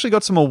ago. It's actually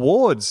got some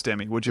awards,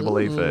 Demi, would you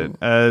believe it?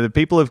 The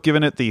people have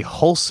given it the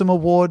Wholesome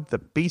Award, the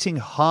Beating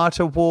Heart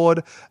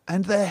Award,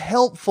 and the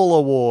Helpful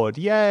Award.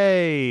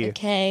 Yay!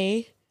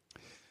 Okay.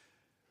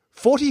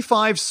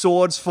 45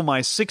 swords for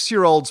my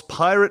 6-year-old's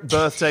pirate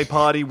birthday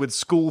party with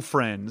school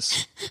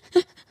friends.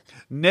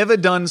 Never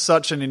done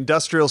such an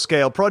industrial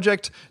scale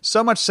project.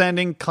 So much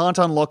sanding, can't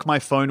unlock my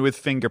phone with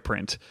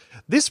fingerprint.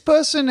 This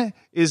person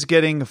is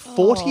getting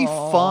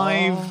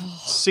 45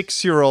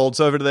 6-year-olds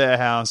over to their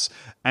house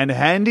and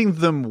handing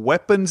them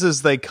weapons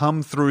as they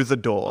come through the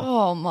door.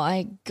 Oh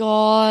my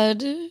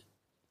god.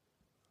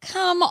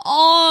 Come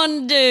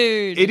on,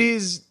 dude. It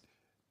is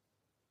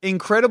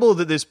incredible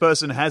that this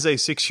person has a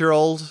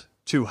 6-year-old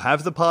to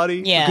have the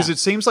party. Yeah. Because it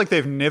seems like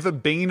they've never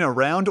been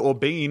around or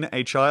been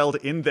a child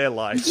in their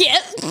life. Yeah.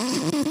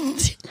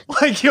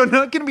 Like, you're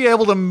not going to be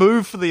able to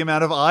move for the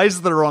amount of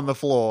eyes that are on the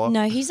floor.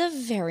 No, he's a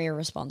very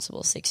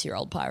irresponsible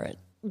 6-year-old pirate.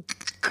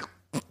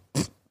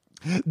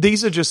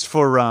 These are just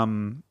for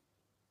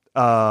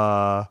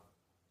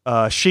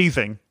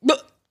sheathing.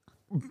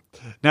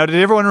 Now, did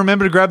everyone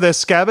remember to grab their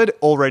scabbard?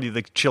 Already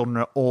the children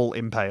are all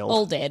impaled.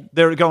 All dead.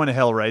 They're going to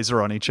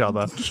Hellraiser on each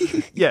other.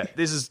 Yeah,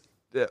 this is...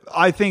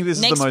 I think this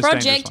is the most dangerous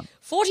Next project, one.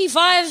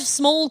 45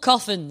 small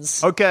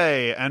coffins.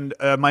 Okay, and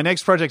my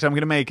next project I'm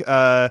going to make...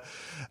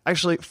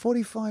 actually,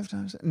 45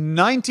 times...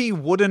 90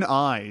 wooden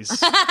eyes.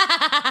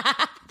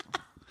 I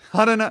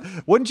don't know.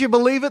 Wouldn't you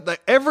believe it?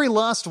 Every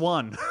last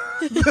one.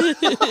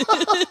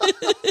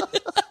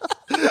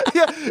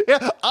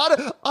 Yeah.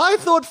 I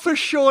thought for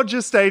sure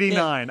just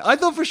 89. Yeah. I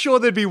thought for sure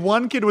there'd be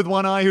one kid with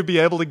one eye who'd be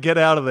able to get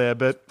out of there,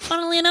 but...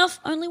 Funnily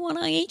enough, only one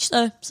eye each,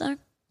 though, so...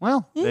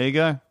 Well, there you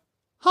go.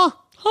 Huh.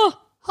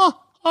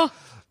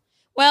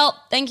 Well,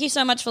 thank you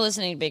so much for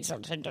listening to Big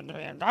Soft. Thank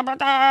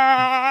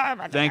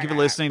you for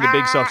listening to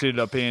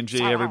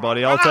BigSofted.png,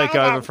 everybody. I'll take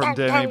over from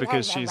Demi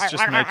because she's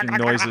just making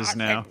noises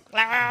now.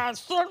 I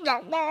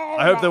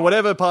hope that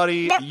whatever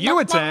party you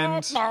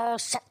attend, it's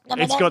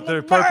got the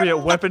appropriate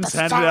weapons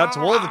handed out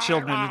to all the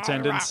children in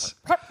attendance.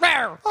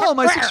 Oh,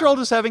 my 6-year-old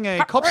is having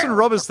a Cops and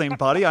Robbers themed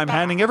party. I'm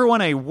handing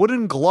everyone a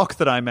wooden Glock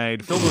that I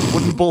made, filled with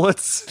wooden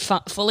bullets.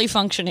 Fully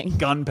functioning.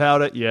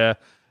 Gunpowder, yeah.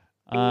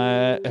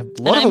 A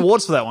lot of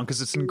awards for that one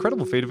because it's an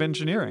incredible feat of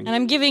engineering. And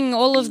I'm giving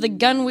all of the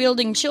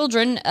gun-wielding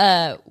children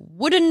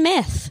wooden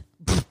meth.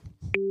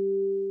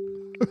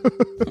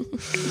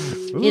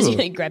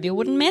 Grab your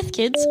wooden meth,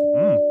 kids.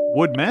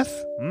 Wood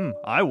meth?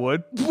 I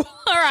would. All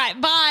right,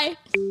 bye.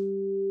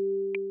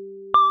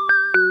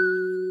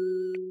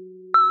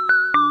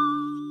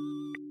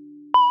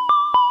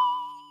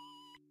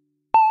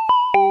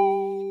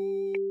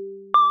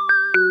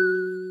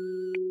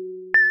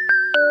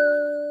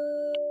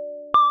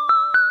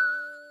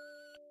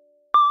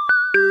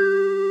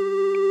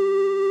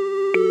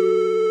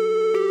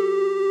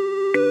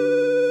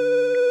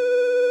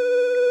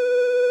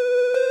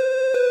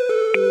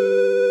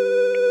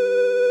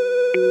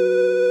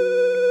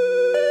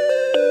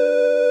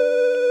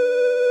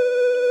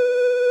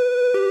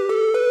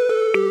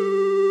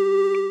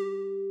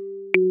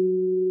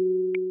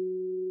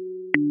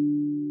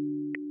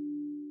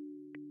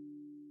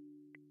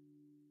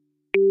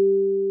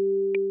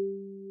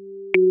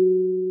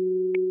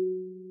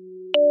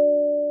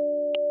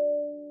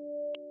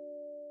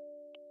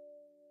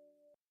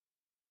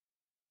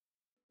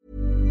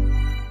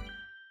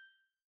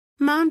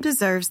 Mom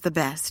deserves the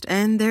best,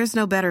 and there's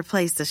no better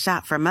place to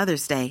shop for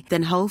Mother's Day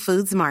than Whole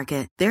Foods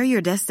Market. They're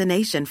your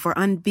destination for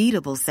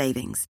unbeatable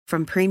savings,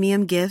 from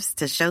premium gifts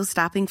to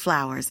show-stopping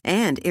flowers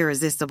and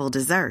irresistible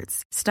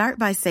desserts. Start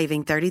by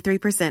saving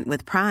 33%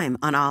 with Prime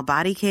on all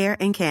body care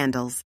and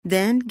candles.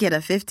 Then get a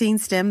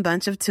 15-stem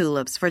bunch of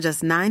tulips for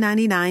just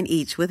 $9.99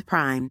 each with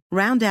Prime.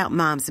 Round out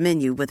Mom's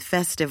menu with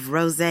festive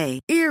rosé,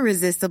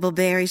 irresistible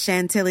berry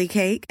chantilly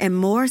cake, and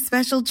more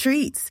special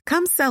treats.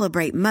 Come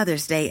celebrate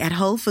Mother's Day at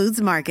Whole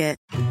Foods Market.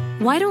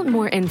 Why don't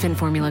more infant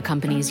formula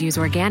companies use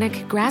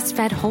organic,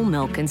 grass-fed whole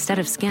milk instead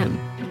of skim?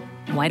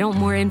 Why don't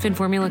more infant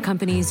formula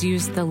companies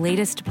use the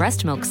latest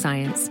breast milk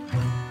science?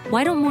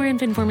 Why don't more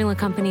infant formula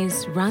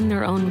companies run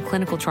their own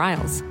clinical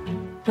trials?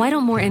 Why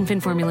don't more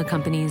infant formula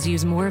companies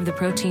use more of the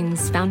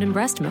proteins found in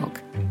breast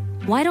milk?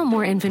 Why don't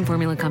more infant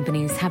formula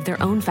companies have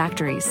their own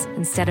factories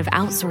instead of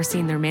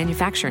outsourcing their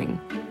manufacturing?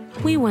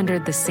 We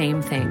wondered the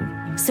same thing.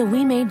 So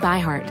we made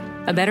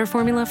ByHeart, a better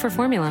formula for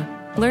formula.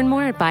 Learn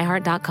more at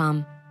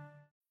byheart.com.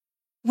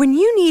 When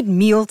you need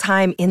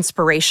mealtime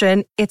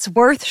inspiration, it's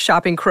worth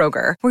shopping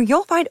Kroger, where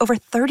you'll find over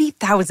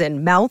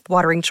 30,000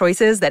 mouth-watering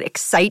choices that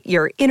excite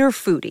your inner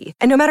foodie.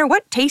 And no matter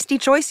what tasty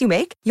choice you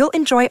make, you'll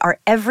enjoy our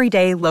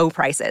everyday low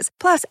prices,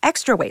 plus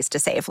extra ways to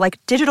save,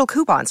 like digital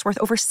coupons worth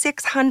over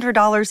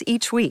 $600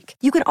 each week.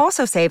 You can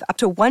also save up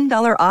to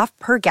 $1 off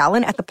per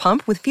gallon at the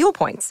pump with fuel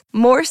points.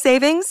 More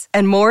savings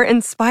and more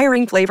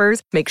inspiring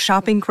flavors make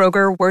shopping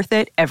Kroger worth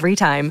it every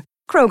time.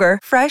 Kroger,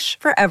 fresh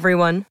for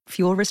everyone.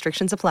 Fuel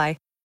restrictions apply.